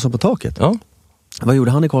 Karlsson på taket? Ja. Vad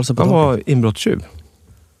gjorde han i Karlsson på Han taket? var inbrottstjuv.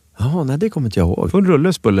 Ja, nej, det kommer inte jag ihåg. På en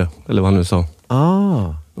rullesbulle, eller vad han nu sa.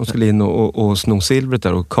 Ah. De skulle in och sno silvret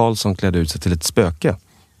där och Karlsson klädde ut sig till ett spöke.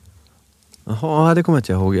 Jaha, det kommer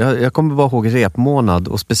inte jag ihåg. Jag kommer bara ihåg repmånad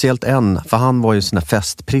och speciellt en, för han var ju sån här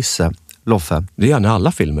festprisse, Loffe. Det är han i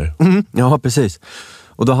alla filmer. Mm, ja, precis.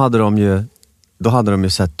 Och då hade de ju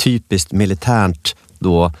så här typiskt militärt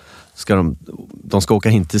då de ska åka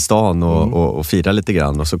in till stan och fira lite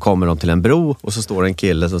grann och så kommer de till en bro och så står en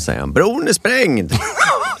kille som säger bron är sprängd.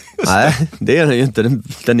 Nej, det är den ju inte.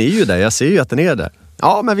 Den är ju där, jag ser ju att den är där.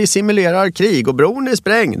 Ja, men vi simulerar krig och bron är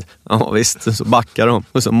sprängd. Ja visst, så backar de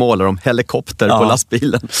och så målar de helikopter på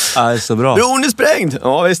lastbilen. Ja, så bra. Bron är sprängd!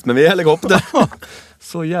 Ja visst, men vi är helikopter.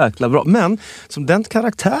 Så jäkla bra. Men som den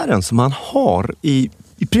karaktären som han har i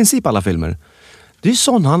princip alla filmer. Det är ju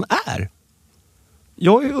sån han är.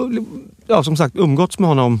 jag har som sagt umgåtts med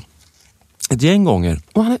honom ett gäng gånger.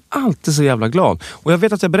 Och han är alltid så jävla glad. Och jag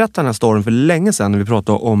vet att jag berättade den här storyn för länge sedan när vi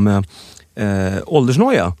pratade om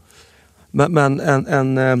åldersnoja. Men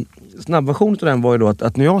en snabb version av den var ju då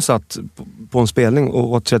att när jag satt på en spelning och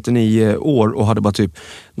var 39 år och hade bara typ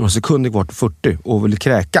några sekunder kvar till 40 och ville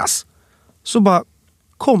kräkas. Så bara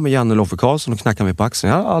kommer Janne Loffe Karlsson och knackar mig på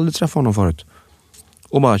axeln. Jag har aldrig träffat honom förut.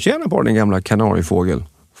 Och bara, tjena på den gamla kanariefågel.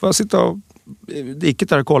 Får jag sitta och diket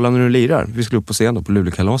där och kolla när du lirar? Vi skulle upp på scen då på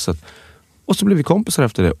Lulekalaset. Och så blev vi kompisar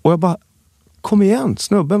efter det. Och jag bara, kom igen.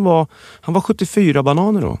 Snubben han var 74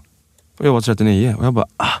 bananer då. Och jag var 39. Och jag bara,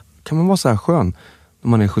 kan man vara så här skön när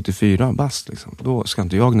man är 74 bast liksom? Då ska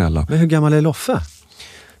inte jag gnälla. Men hur gammal är Loffe?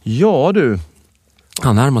 Ja du,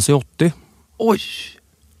 han närmar sig 80. Oj!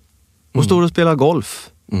 Och står och spelar golf.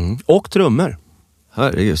 Mm. Och trummor.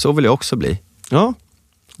 Herregud, så vill jag också bli. Ja,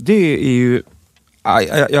 det är ju...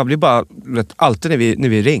 Jag blir bara... Alltid när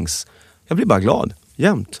vi rings. Jag blir bara glad.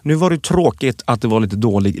 Jämt. Nu var det tråkigt att det var lite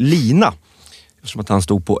dålig lina. Eftersom att han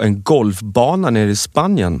stod på en golfbana nere i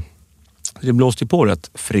Spanien. Det blåste på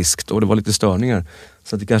rätt friskt och det var lite störningar.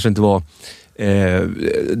 Så att det kanske inte var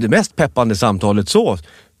det mest peppande samtalet så.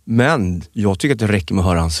 Men jag tycker att det räcker med att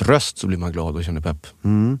höra hans röst så blir man glad och känner pepp.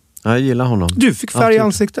 Mm. Jag gillar honom. Du fick färg i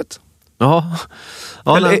ansiktet. Ja.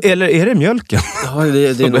 Eller är det mjölken? Ja, det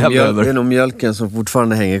är nog mjölken som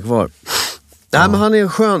fortfarande hänger kvar. Nej, men han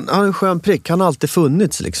är en skön prick. Han har alltid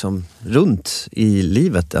funnits liksom runt i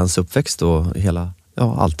livet, ens uppväxt och hela,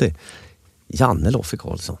 alltid. Janne Loffe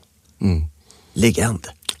Karlsson. Mm. Legend.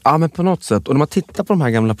 Ja, men på något sätt. Och när man tittar på de här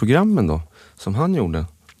gamla programmen då, som han gjorde,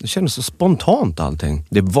 det kändes så spontant allting.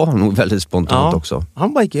 Det var nog väldigt spontant också.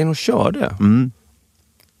 Han bara gick in och körde. Mm.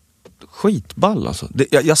 Skitball alltså.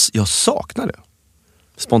 Jag saknar det.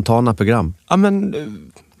 Spontana program. Ja, men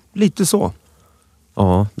lite så.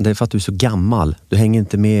 Ja, det är för att du är så gammal. Du hänger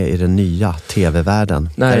inte med i den nya tv-världen.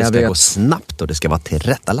 Nej, det ska gå snabbt och det ska vara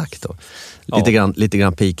tillrättalagt. Lite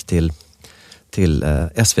grann peak till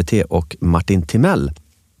SVT och Martin Timell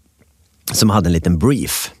som hade en liten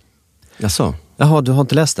brief. Jaså? Jaha, du har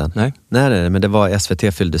inte läst den? Nej. Nej, men det var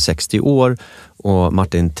SVT fyllde 60 år och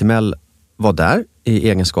Martin Timell var där i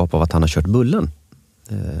egenskap av att han har kört Bullen.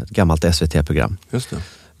 Ett gammalt SVT-program. Just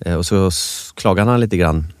det. Och så klagade han lite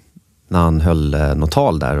grann när han höll något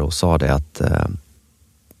tal där och sa det att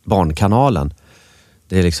Barnkanalen,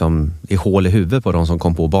 det är liksom i hål i huvudet på de som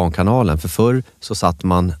kom på Barnkanalen. För förr så satt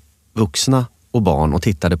man vuxna och barn och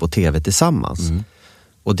tittade på tv tillsammans. Mm.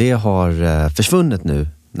 Och det har försvunnit nu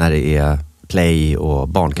när det är Play och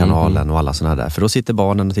Barnkanalen och alla sådana där. För då sitter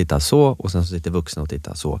barnen och tittar så och sen så sitter vuxna och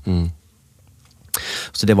tittar så. Mm.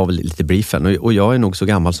 Så det var väl lite briefen. Och jag är nog så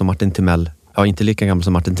gammal som Martin Timell. Ja, inte lika gammal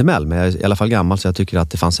som Martin Timell, men jag är i alla fall gammal så jag tycker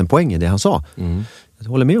att det fanns en poäng i det han sa. Mm. Jag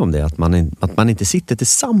håller med om det, att man inte sitter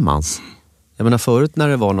tillsammans. Jag menar förut när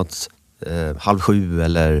det var något 6:30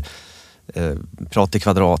 eller Prat i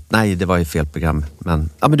kvadrat. Nej, det var ju fel program. Men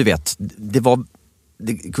du vet,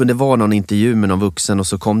 det kunde vara någon intervju med någon vuxen och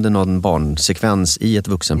så kom det någon barnsekvens i ett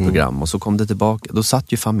vuxenprogram och så kom det tillbaka. Då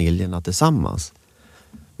satt ju familjerna tillsammans.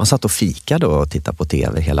 Man satt och fikade och tittade på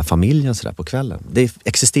tv, hela familjen sådär på kvällen. Det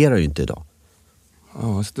existerar ju inte idag.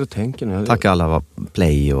 Ja, jag tänker nu. Tack alla var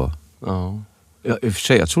Play och... Ja. I och för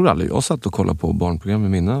sig, jag tror aldrig jag satt och kollade på barnprogram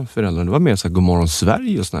med mina föräldrar. Det var mer så här Godmorgon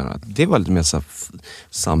Sverige och sådär. Det var lite mer så här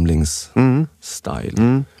samlingsstil.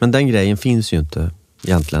 Mm. Men den grejen finns ju inte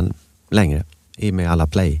egentligen längre i med alla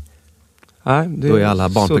Play. Nej, då är alla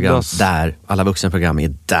barnprogram där, alla vuxenprogram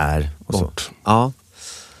är där. Och bort. Så. Ja.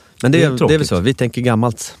 Men det är väl så, vi tänker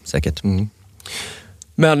gammalt säkert. Mm.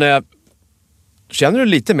 Men känner du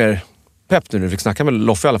lite mer pepp nu när du fick snacka med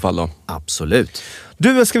Loffe i alla fall då? Absolut.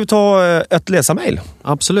 Du, ska vi ta ett läsarmail?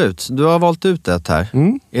 Absolut, du har valt ut ett här.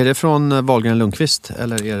 Mm. Är det från Wahlgren Lundqvist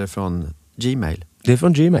eller är det från Gmail? Det är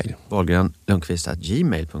från Gmail.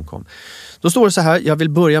 wahlgrenlundqvist@gmail.com. Då står det så här, jag vill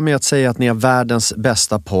börja med att säga att ni är världens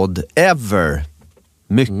bästa podd ever.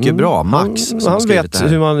 Mycket bra, Max. Han vet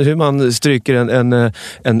hur man stryker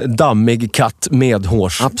en dammig katt med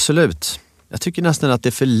hårs. Absolut. Jag tycker nästan att det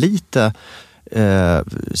är för lite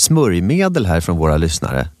smörjmedel här från våra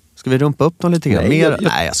lyssnare. Ska vi rumpa upp dem lite grann?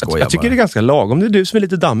 Nej, jag skojar jag tycker bara. Det är ganska lagom. Det är du som är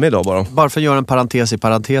lite dammig idag bara. Bara för att göra en parentes i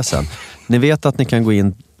parentesen. Ni vet att ni kan gå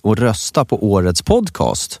in och rösta på årets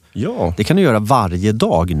podcast. Ja. Det kan ni göra varje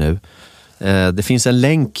dag nu. Det finns en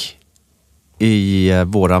länk i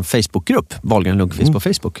våran Facebookgrupp, Wahlgren Lundqvist på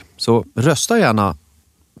Facebook. Så rösta gärna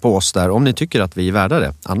på oss där om ni tycker att vi är värda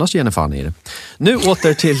det. Annars ger ni fan i det. Nu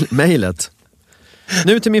åter till mejlet.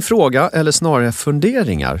 Nu till min fråga, eller snarare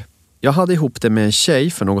funderingar. Jag hade ihop det med en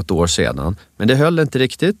tjej för något år sedan, men det höll inte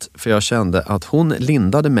riktigt för jag kände att hon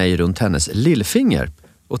lindade mig runt hennes lillfinger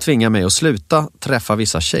och tvingade mig att sluta träffa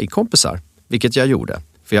vissa tjejkompisar, vilket jag gjorde,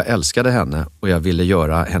 för jag älskade henne och jag ville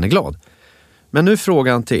göra henne glad. Men nu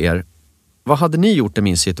frågan till er, vad hade ni gjort i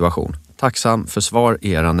min situation? Tacksam för svar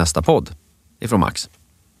i era nästa podd. Ifrån Max.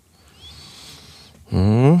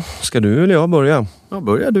 Ska du eller jag börja? Ja,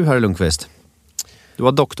 börjar du, herr Lundqvist. Du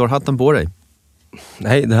har doktorhatten på dig.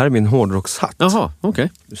 Nej, det här är min hårdrockshatt. Jaha,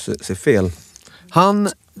 okej. Du ser fel.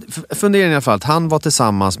 Funderingen i alla fall, att han var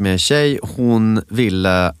tillsammans med en tjej. Hon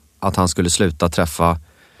ville att han skulle sluta träffa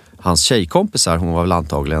hans tjejkompisar. Hon var väl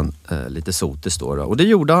antagligen lite sotis då. Och det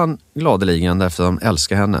gjorde han gladeligen därför att han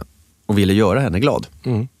älskade henne och ville göra henne glad.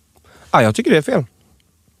 Ja, jag tycker det är fel.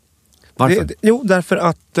 Varför? Jo, därför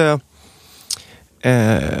att...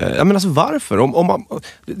 jag menar alltså varför? Om man,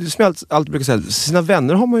 det som jag alltid brukar säga, sina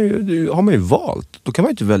vänner har man ju valt. Då kan man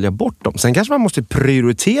ju inte välja bort dem. Sen kanske man måste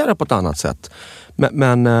prioritera på ett annat sätt.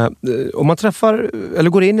 Men om man träffar eller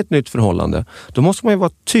går in i ett nytt förhållande, då måste man ju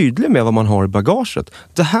vara tydlig med vad man har i bagaget.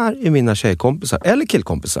 Det här är mina tjejkompisar eller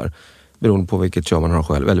killkompisar, beroende på vilket kön man har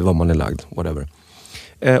själv eller vad man är lagd, whatever.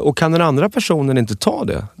 Och kan den andra personen inte ta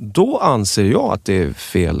det, då anser jag att det är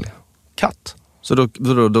fel katt. Så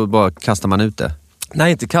då bara kastar man ut det?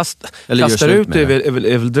 Nej, inte kastar ut det är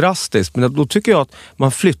väl drastiskt. Men då tycker jag att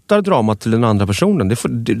man flyttar dramat till den andra personen. Det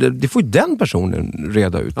får ju den personen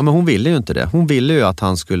reda ut. Ja, men hon ville ju inte det. Hon ville ju att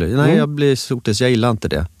han skulle... Nej, jag blir sotis, jag gillar inte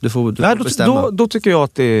det. Du får bestämma. Då tycker jag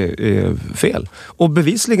att det är fel. Och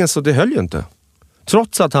bevisligen så det höll ju inte.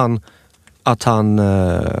 Trots att han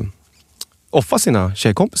offrar sina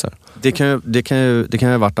tjejkompisar. Det kan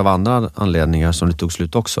ju ha varit av andra anledningar som det tog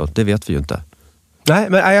slut också. Det vet vi ju inte. Nej,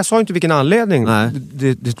 men jag sa inte vilken anledning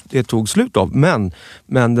det tog slut av. Men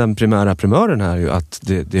den primören här är ju att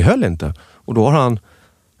det höll inte. Och då har han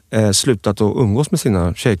slutat att umgås med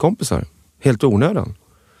sina tjejkompisar. Helt onödan.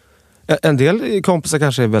 En del kompisar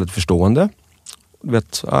kanske är väldigt förstående. Du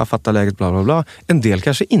vet, jag fattar läget, bla bla bla. En del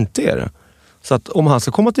kanske inte är det. Så att om han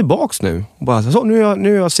ska komma tillbaks nu och bara så, nu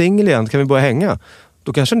är jag singel igen, kan vi börja hänga?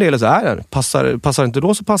 Då kanske en del är så här, passar inte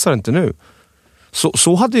då så passar inte nu.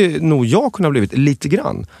 Så hade nog jag kunnat blivit lite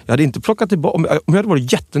grann. Jag hade inte plockat tillbaka, om jag hade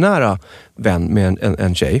varit jättenära vän med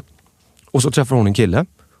en tjej och så träffar hon en kille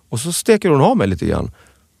och så steker hon av mig lite grann.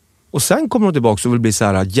 Och sen kommer hon tillbaka och vill bli så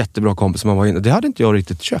här jättebra kompis som man var inne. Det hade inte jag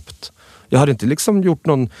riktigt köpt. Jag hade inte liksom gjort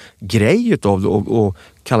någon grej utav det och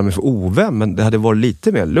kalla mig för ovän, men det hade varit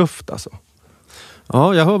lite mer luft alltså.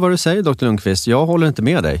 Ja, jag hör vad du säger, Dr. Lundqvist. Jag håller inte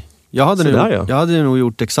med dig. Jag hade nog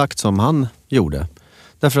gjort exakt som han gjorde.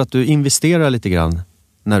 Därför att du investerar lite grann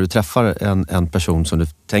när du träffar en person som du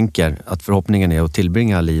tänker att förhoppningen är att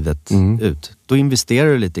tillbringa livet ut. Då investerar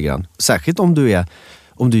du lite grann. Särskilt om du är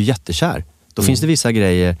jättekär. Då finns det vissa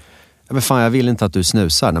grejer. Men fan, jag vill inte att du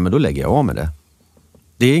snusar. Nej, men då lägger jag av med det.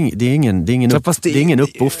 Det är ingen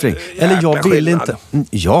uppoffring. Eller jag vill inte.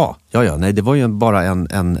 Ja. Nej, det var ju bara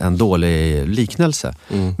en dålig liknelse.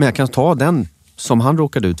 Men jag kan ta den som han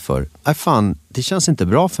råkade ut för. Nej, fan, det känns inte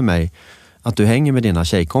bra för mig att du hänger med dina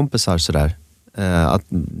tjejkompisar sådär.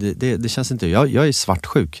 Det känns inte... Jag är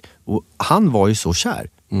svartsjuk. Och han var ju så kär.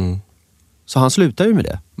 Så han slutade ju med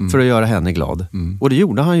det. För att göra henne glad. Och det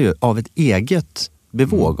gjorde han ju av ett eget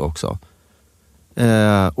bevåg också.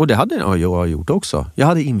 Och det hade jag gjort också. Jag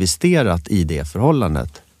hade investerat i det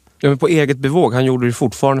förhållandet. Ja, men på eget bevåg. Han gjorde det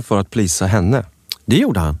fortfarande för att plisa henne. Det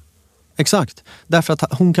gjorde han. Exakt. Därför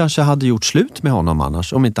att hon kanske hade gjort slut med honom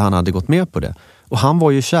annars. Om inte han hade gått med på det. Och han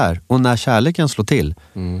var ju kär. Och när kärleken slår till.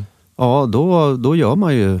 Ja, då gör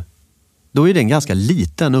man ju... Då är det en ganska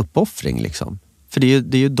liten uppoffring liksom. För det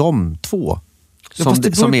är ju de två som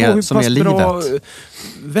är livet. Bra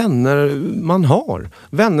vänner man har.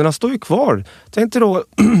 Vännerna står ju kvar. Tänk dig då...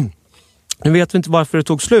 Nu vet vi inte varför det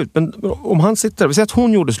tog slut. Men om han sitter... Vi säger att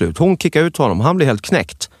hon gjorde slut. Hon kickade ut honom. Han blev helt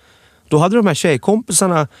knäckt. Då hade de här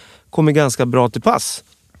tjejkompisarna kommit ganska bra till pass.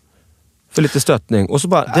 För lite stöttning. Och så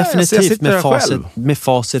bara... Definitivt med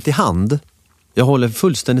facit i hand. Jag håller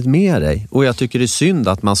fullständigt med dig. Och jag tycker det är synd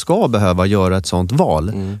att man ska behöva göra ett sånt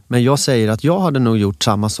val. Men jag säger att jag hade nog gjort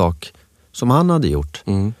samma sak som han hade gjort.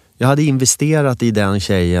 Jag hade investerat i den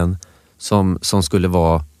tjejen som skulle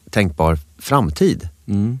vara tänkbar framtid.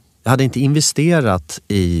 Jag hade inte investerat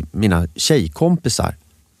i mina tjejkompisar.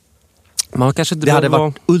 Det hade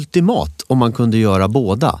varit ultimat om man kunde göra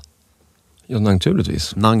båda. Ja,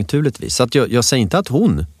 naturligtvis. Så att jag säger inte att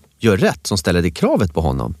hon gör rätt som ställer det kravet på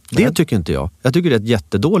honom. Det tycker inte jag. Jag tycker det är ett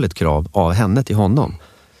jättedåligt krav av henne till honom.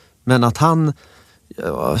 Men att han...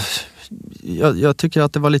 Jag tycker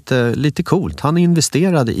att det var lite coolt. Han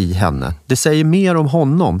investerade i henne. Det säger mer om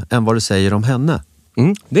honom än vad det säger om henne.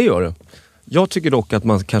 Det gör det. Jag tycker dock att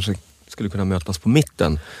man kanske skulle kunna mötas på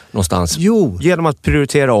mitten någonstans. Jo. Genom att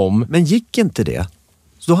prioritera om. Men gick inte det?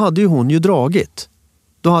 Så då hade ju hon ju dragit.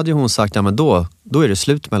 Då hade ju hon sagt, ja men då är det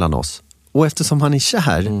slut mellan oss. Och eftersom han är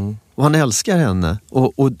kär och han älskar henne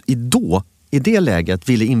och i det läget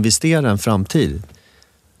ville investera en framtid,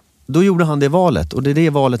 då gjorde han det valet. Och det är det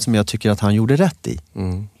valet som jag tycker att han gjorde rätt i.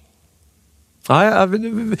 Nej,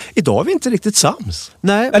 idag är vi inte riktigt sams.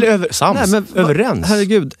 Nej, eller överens.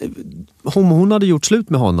 Herregud, om hon hade gjort slut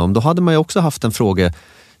med honom, då hade man ju också haft en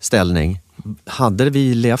frågeställning. Hade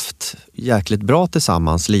vi levt jäkligt bra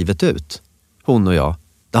tillsammans livet ut? Hon och jag.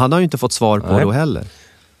 Det hade han ju inte fått svar på då heller.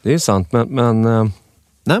 Det är sant, men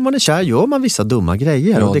när man är kär gör man vissa dumma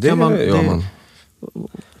grejer. Ja, och det kan man.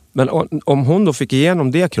 Men om hon då fick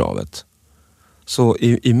igenom det kravet, så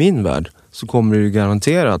i min värld så kommer det ju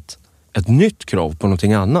garanterat ett nytt krav på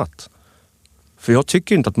någonting annat. För jag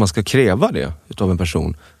tycker inte att man ska kräva det utav en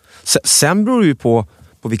person. Sen beror det ju på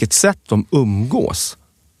vilket sätt de umgås.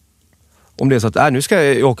 Om det är så att nu ska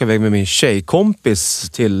jag åka iväg med min tjejkompis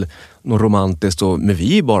till något romantiskt men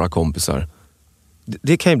vi är bara kompisar.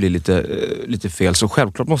 Det kan ju bli lite fel. Så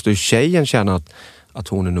självklart måste ju tjejen känna att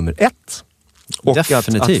hon är nummer 1. Och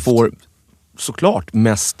definitivt. Att få såklart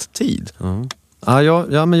mest tid. Men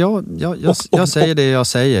jag säger det jag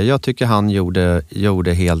säger. Jag tycker han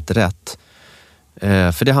gjorde helt rätt.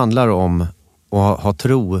 För det handlar om att ha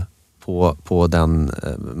tro på den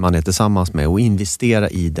man är tillsammans med och investera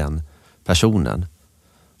i den personen.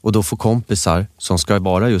 Och då får kompisar som ska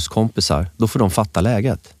vara just kompisar, då får de fatta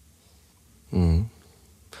läget.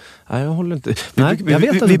 Nej, jag håller inte.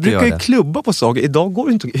 Vi brukar ju klubba på saker. Idag går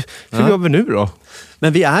det inte. Hur gör vi nu då?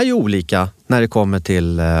 Men vi är ju olika när det kommer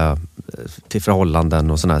till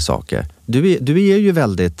förhållanden och såna här saker. Du är ju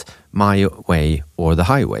väldigt my way or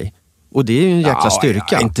the highway. Och det är ju en jäkla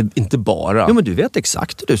styrka. Inte bara. Jo, men du vet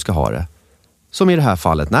exakt hur du ska ha det. Som i det här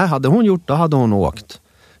fallet. Nej, hade hon gjort, då hade hon åkt.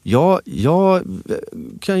 Jag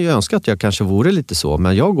kan ju önska att jag kanske vore lite så,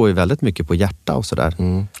 men jag går ju väldigt mycket på hjärta och sådär.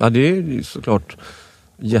 Ja, det är ju såklart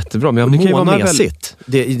jättebra. Men det kan ju vara mesigt.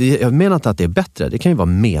 Jag menar inte att det är bättre, det kan ju vara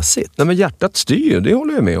mesigt. Nej, men hjärtat styr, det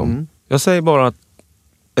håller jag med om. Jag säger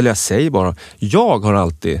bara jag har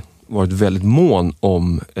alltid varit väldigt mån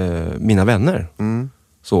om mina vänner.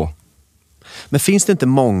 Så. Men finns det inte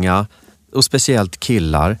många, och speciellt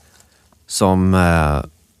killar, som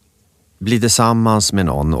blir tillsammans med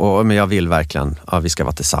någon men jag vill verkligen, vi ska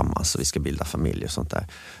vara tillsammans och vi ska bilda familj och sånt där.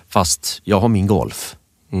 Fast jag har min golf.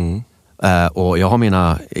 Och jag har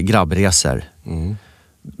mina grabbresor.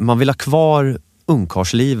 Man vill ha kvar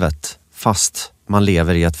ungkarslivet fast man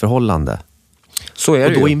lever i ett förhållande. Så är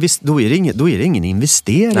och det då är det ingen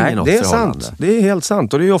investering i något förhållande. Sant. Det är helt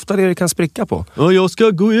sant. Och det är ofta det kan spricka på. Jag ska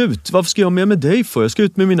gå ut. Varför ska jag med dig för? Jag ska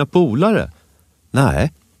ut med mina polare.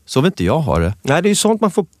 Nej, så vill inte jag ha det. Nej, det är ju sånt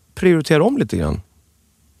man får prioritera om lite grann.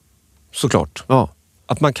 Såklart. Ja.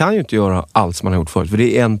 Att man kan ju inte göra allt som man har gjort förut. För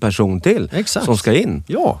det är en person till som ska in.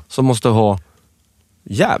 Ja. Som måste ha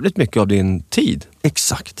jävligt mycket av din tid.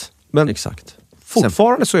 Exakt. Men exakt.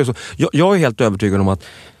 Fortfarande så är det så. Jag är helt övertygad om att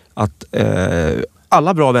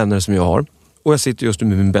alla bra vänner som jag har, och jag sitter just nu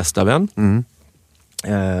med min bästa vän.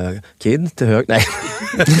 Kid till hög. Nej.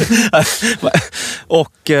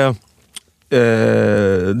 Och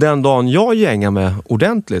den dagen jag gängar med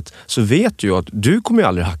ordentligt så vet jag att du kommer ju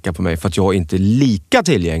aldrig hacka på mig för att jag inte är lika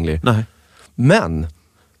tillgänglig. Nej. Men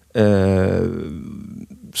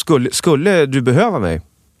skulle du behöva mig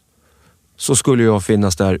så skulle jag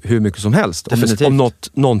finnas där hur mycket som helst. Om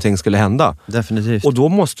någonting skulle hända. Definitivt. Och då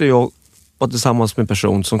måste jag vara tillsammans med en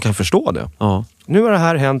person som kan förstå det. Ja. Nu har det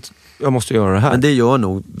här hänt, jag måste göra det här. Men det gör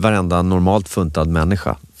nog varenda normalt funtad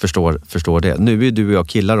människa. Förstår det. Nu är du och jag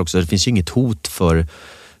killar också. Det finns ju inget hot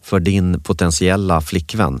för din potentiella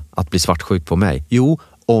flickvän att bli svartsjuk på mig. Jo,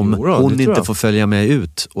 om hon inte får följa med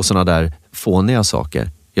ut och såna där fåniga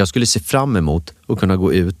saker. Jag skulle se fram emot att kunna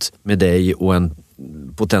gå ut med dig och en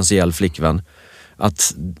potentiell flickvän.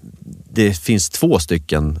 Att det finns 2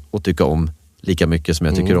 stycken att tycka om lika mycket som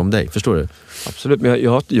jag tycker om dig. Förstår du? Absolut, men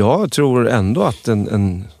jag tror ändå att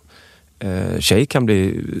en tjej kan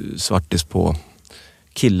bli svartis på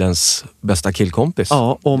killens bästa killkompis.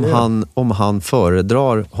 Ja, om han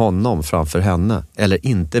föredrar honom framför henne. Eller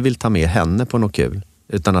inte vill ta med henne på något kul.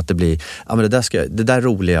 Utan att det blir, ja men det där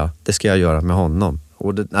roliga, det ska jag göra med honom.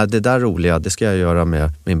 Och det där roliga, det ska jag göra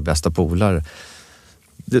med min bästa polare.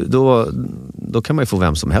 Då kan man ju få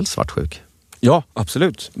vem som helst svartsjuk. Ja,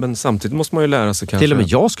 absolut. Men samtidigt måste man ju lära sig kanske... Till och med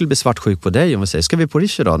jag skulle bli svartsjuk på dig om vi säger, ska vi på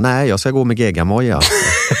Riche då? Nej, jag ska gå med geggamoja.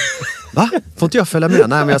 Va? Får inte jag följa med?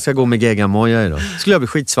 Nej, men jag ska gå med geggamoja idag. Skulle jag bli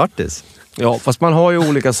skitsvartis? Ja, fast man har ju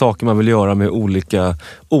olika saker man vill göra med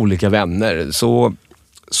olika vänner.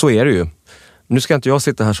 Så är det ju. Nu ska inte jag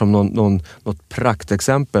sitta här som något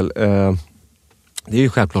praktexempel. Det är ju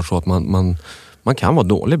självklart så att man kan vara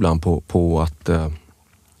dålig ibland på att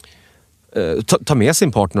ta med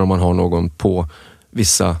sin partner om man har någon på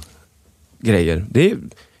vissa grejer.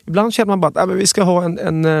 Ibland känner man bara att vi ska ha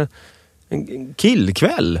en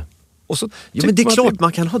killkväll. Och så men det är klart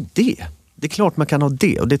man kan ha det. Det är klart man kan ha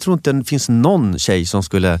det. Och det tror inte det finns någon tjej som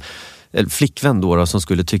skulle, eller flickvän då, som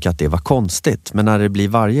skulle tycka att det var konstigt. Men när det blir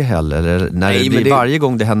varje helg eller när det blir varje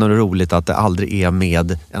gång det händer något roligt att det aldrig är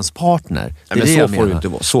med ens partner. Så får det inte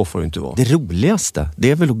vara. Så får det inte vara. Det roligaste,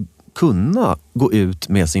 det är väl att kunna gå ut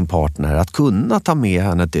med sin partner, att kunna ta med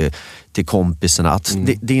henne till kompisarna. Att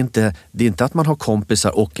det är inte att man har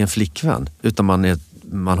kompisar och en flickvän, utan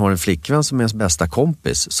man har en flickvän som är ens bästa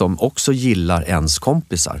kompis som också gillar ens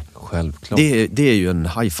kompisar. Självklart. Det är ju en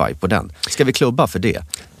high five på den. Ska vi klubba för det?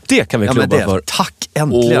 Det kan vi klubba för. Tack,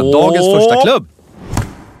 äntligen. Dagens första klubb.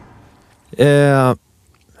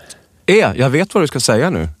 Jag vet vad du ska säga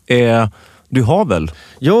nu. Du har väl?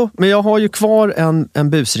 Jo, men jag har ju kvar en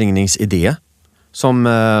busringningsidé som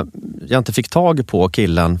jag inte fick tag på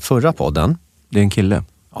killen förra podden. Det är en kille?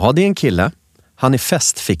 Ja, det är en kille. Han är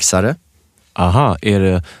festfixare. Aha, är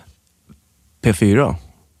det P4?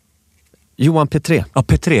 Johan P3. Ja,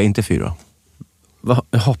 P3, inte 4. Ja,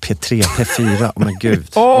 P3, P4, men gud.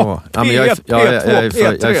 Ja, men jag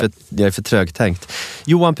är för trögtänkt.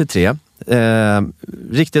 Johan P3,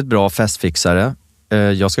 riktigt bra festfixare.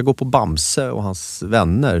 Jag ska gå på Bamse och hans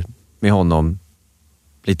vänner med honom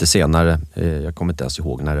lite senare. Jag kommer inte ens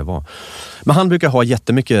ihåg när det var. Men han brukar ha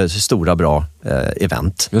jättemycket stora bra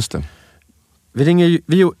event. Just det. Vi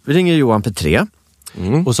ringer Johan P3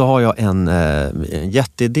 och så har jag en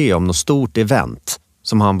jätteidé om något stort event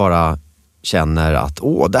som han bara känner att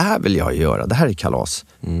det här vill jag göra, det här är kalas.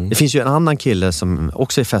 Det finns ju en annan kille som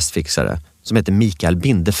också är festfixare som heter Mikael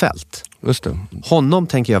Bindefält. Just det. Honom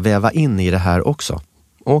tänker jag väva in i det här också.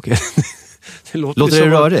 Okej. Låter det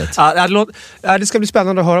rörigt? Det ska bli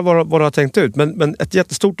spännande att höra vad du har tänkt ut. Men ett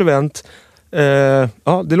jättestort event.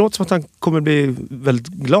 Det låter som att han kommer bli väldigt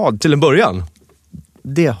glad till en början.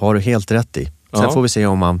 Det har du helt rätt i. Sen får vi se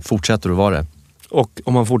om han fortsätter att vara det. Och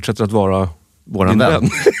om han fortsätter att vara våran vän.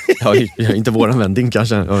 Ja, inte våran vän, din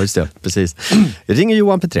kanske. Ja, just det. Precis. Jag ringer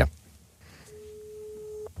Johan P3.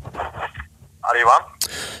 Är det Johan?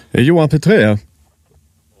 Johan P3? Jajamän.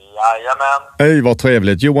 Hej, vad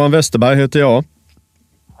trevligt. Johan Westerberg heter jag. Hej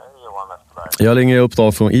Johan Westerberg. Jag ringer i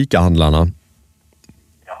uppdrag från ICA-handlarna.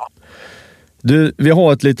 Ja. Du, vi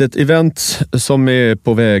har ett litet event som är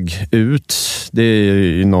på väg ut. Det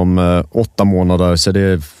är inom 8 månader, så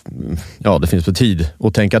det finns för tid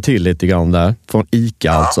att tänka till lite grann där. Från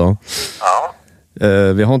ICA alltså. Ja.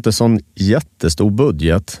 Vi har inte sån jättestor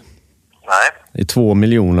budget. Nej. Det är 2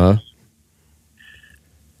 miljoner.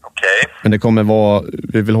 Okej. Men det kommer vara,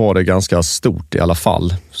 vi vill ha det ganska stort i alla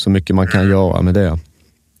fall. Så mycket man kan göra med det.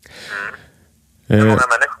 Hur många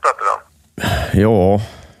människor pratar du om? Ja,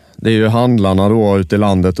 det är ju handlarna då ute i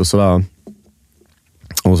landet och sådär.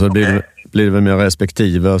 Och så blir det väl mer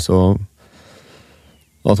respektive, så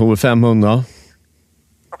jag tror 500.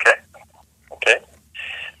 Okej.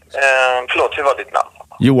 Förlåt, hur var ditt namn?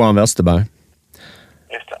 Johan Westerberg.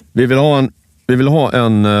 Just det. Vi vill ha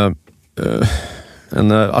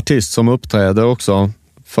en artist som uppträder också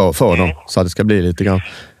för dem, så att det ska bli lite grann.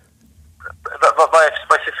 Vad är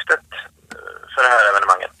syftet för det här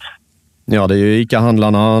evenemanget? Ja, det är ju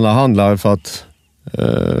ICA-handlarna, alla handlar för att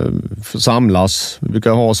samlas. Vi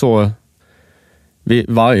brukar ha så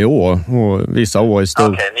varje år och vissa år i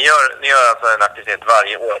stort. Okej, ni gör alltså en aktivitet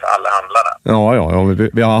varje år för alla handlarna? Ja,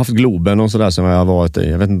 vi har haft Globen och sådär som jag har varit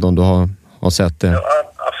i. Jag vet inte om du har sett det. Ja,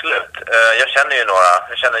 absolut. Jag känner ju några.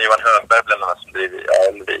 Jag känner Johan Högberg bland annat som driver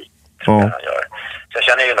Alvik. Han gör. Så jag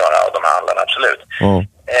känner ju några av de här handlarna, absolut. Ja.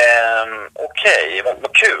 Okej,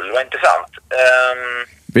 vad kul, vad intressant.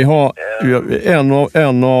 Vi har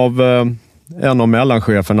en av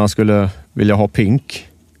mellancheferna skulle vilja ha Pink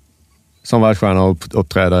som världsstjärna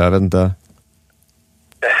uppträda, jag vet inte.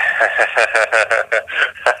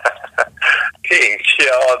 Pink,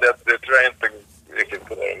 ja, det tror jag inte riktigt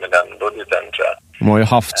på med den budgeten, tror jag. De har ju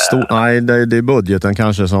haft nej, det är budgeten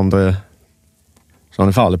kanske som det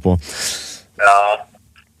faller på. Ja.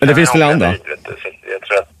 Men det finns väl andra? Jag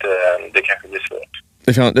tror att det kanske blir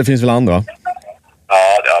svårt. Det finns väl andra?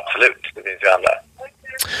 Ja, det absolut. Det finns ju andra.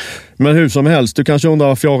 Men hur som helst, du kanske undrar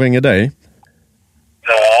varför jag ringer dig?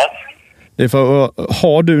 Ja. Det är för,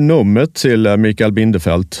 har du numret till Mikael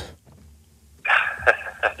Bindefält?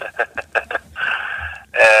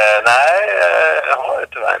 Nej, jag har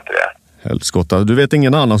tyvärr inte det. Helskotta. Du vet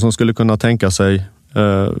ingen annan som skulle kunna tänka sig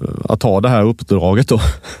att ta det här uppdraget då?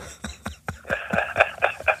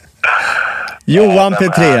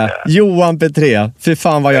 Johan Petré. Fy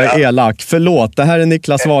fan vad jag är elak. Förlåt, det här är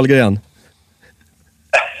Niklas Wahlgren.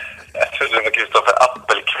 Jag trodde det var Kristoffer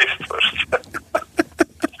Appelqvist först.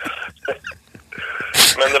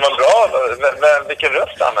 Men det var bra. Vilken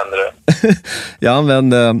röst använder du? Jag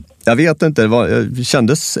använde, jag vet inte, det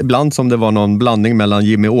kändes ibland som det var någon blandning mellan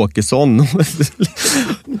Jimmy Åkesson.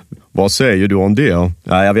 Vad säger du om det?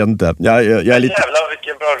 Nej, jag vet inte. Jag är lite... Jävlar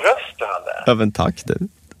vilken bra röst du hade. Även tack du.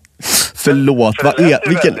 Förlåt,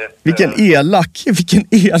 vilken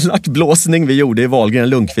elak blåsning vi gjorde i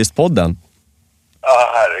Wahlgren Lundqvist-podden.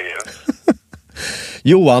 Ja, herregud.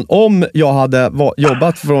 Johan, om jag hade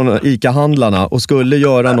jobbat från ICA-handlarna och skulle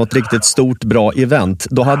göra något riktigt stort bra event,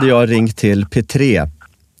 då hade jag ringt till P3,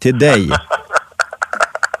 till dig.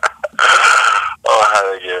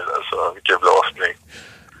 Herregud, alltså vilken blåsning.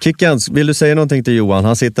 Kickens, vill du säga någonting till Johan?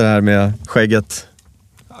 Han sitter här med skägget.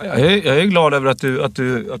 Jag är glad över att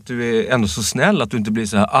du är ändå så snäll, att du inte blir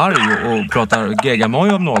så här arg och pratar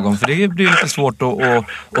geggamoj om någon, för det blir lite svårt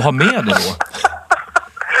att ha med det då.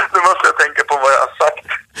 Nu måste jag tänka på vad jag har sagt.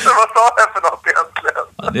 Vad sa jag för något egentligen?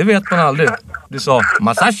 Ja, det vet man aldrig. Du sa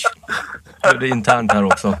massage. Det är internt här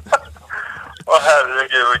också.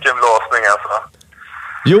 Herregud, vilken blåsning alltså.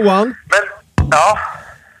 Johan? Men, ja.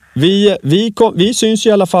 Vi syns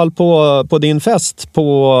i alla fall på din fest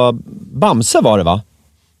på Bamse var det, va?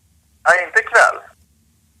 Nej, inte ikväll.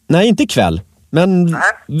 Nej, inte ikväll. Men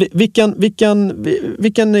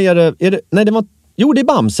vilken är det? Nej, det var... Jo, det är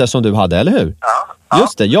Bamse som du hade, eller hur? Ja.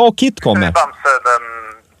 Just det, jag och Kit kommer. Det är Bamse den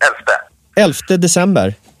 11. 11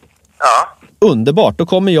 december. Ja. Underbart, då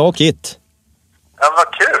kommer jag och Kit. Ja,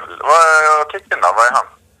 vad kul. Vad är Kitten då? Vad är han?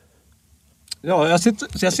 Ja,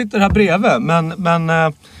 jag sitter här bredvid, men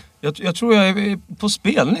jag tror jag är på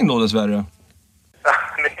spelning då dessvärre.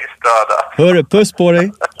 Ni är störda. Hörru, puss på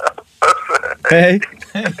dig. Hej.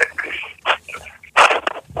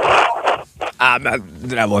 Men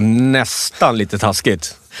det där var nästan lite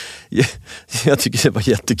taskigt. Jag tycker det var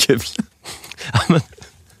jättekul.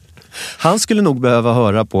 Han skulle nog behöva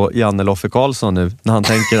höra på Janne Loffe Karlsson nu, när han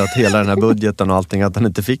tänker att hela den här budgeten och allting, att han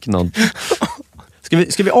inte fick någon.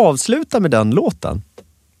 Ska vi avsluta med den låten?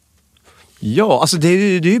 Ja, alltså det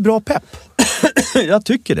är ju bra pepp. Jag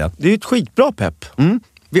tycker det. Det är ett skitbra pepp.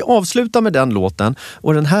 Vi avslutar med den låten,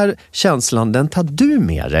 och den här känslan, den tar du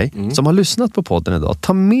med dig som har lyssnat på podden idag.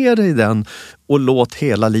 Ta med dig den och låt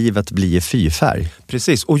hela livet bli i fyrfärg.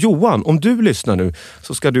 Precis, och Johan, om du lyssnar nu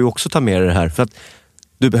så ska du också ta med dig det här, för att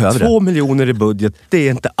du behöver 2 miljoner i budget, det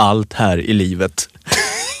är inte allt här i livet.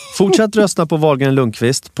 Fortsätt rösta på Wahlgren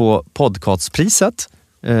Lundqvist på podcastpriset.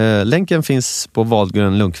 Länken finns på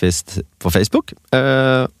Wahlgren Lundqvist på Facebook.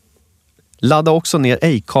 Ladda också ner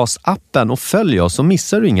Acast-appen och följ oss, så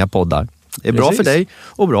missar du inga poddar. Det är bra för dig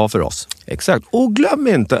och bra för oss. Exakt. Och glöm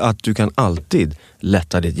inte att du kan alltid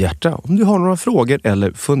lätta ditt hjärta om du har några frågor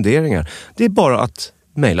eller funderingar. Det är bara att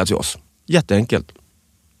mejla till oss. Jätteenkelt.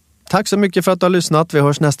 Tack så mycket för att du har lyssnat. Vi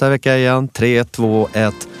hörs nästa vecka igen. 3, 2,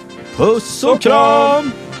 1. Puss och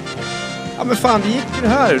kram! Ja men fan, det gick ju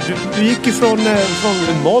här. Du gick ju från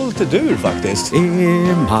moll till dur faktiskt.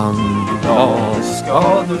 Man, ja,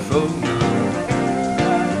 ska du sjunga.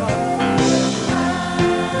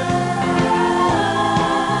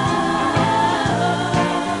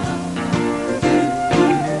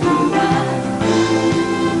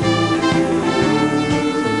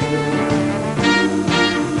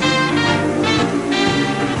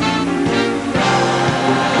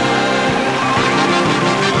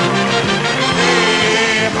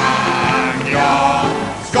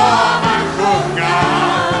 Ska man sjunga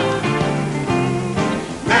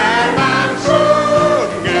när man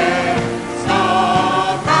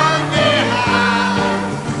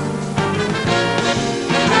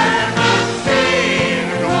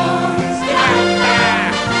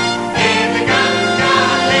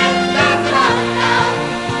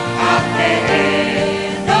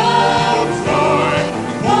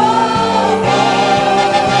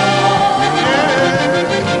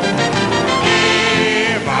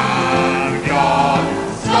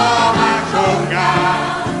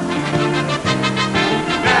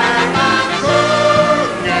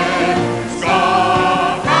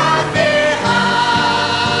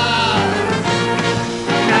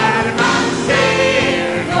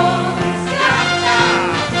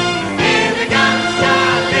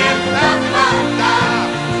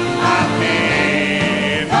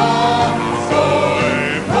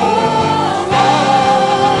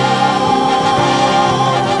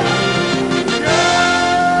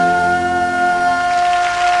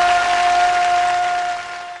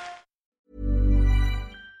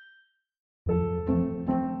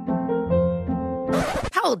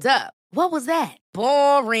Hold up. What was that?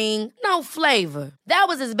 Boring. No flavor. That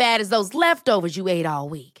was as bad as those leftovers you ate all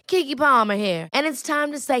week. Keke Palmer here, and it's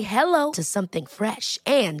time to say hello to something fresh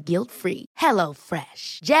and guilt-free. Hello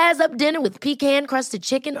Fresh. Jazz up dinner with pecan-crusted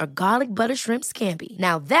chicken or garlic butter shrimp scampi.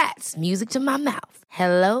 Now that's music to my mouth.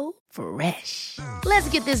 Hello Fresh. Let's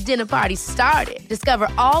get this dinner party started. Discover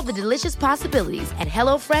all the delicious possibilities at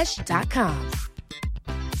hellofresh.com.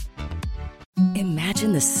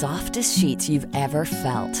 Imagine the softest sheets you've ever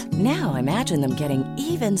felt. Now imagine them getting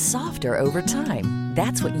even softer over time.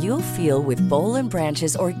 That's what you'll feel with Boll &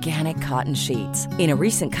 Branch's organic cotton sheets. In a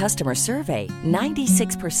recent customer survey,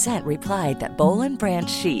 96% replied that Boll & Branch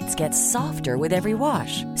sheets get softer with every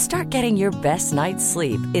wash. Start getting your best night's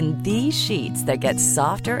sleep in these sheets that get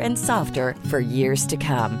softer and softer for years to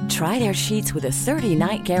come. Try their sheets with a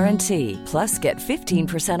 30-night guarantee. Plus, get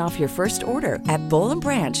 15% off your first order at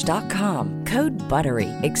bollandbranch.com. Code BUTTERY.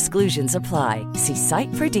 Exclusions apply. See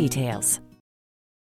site for details.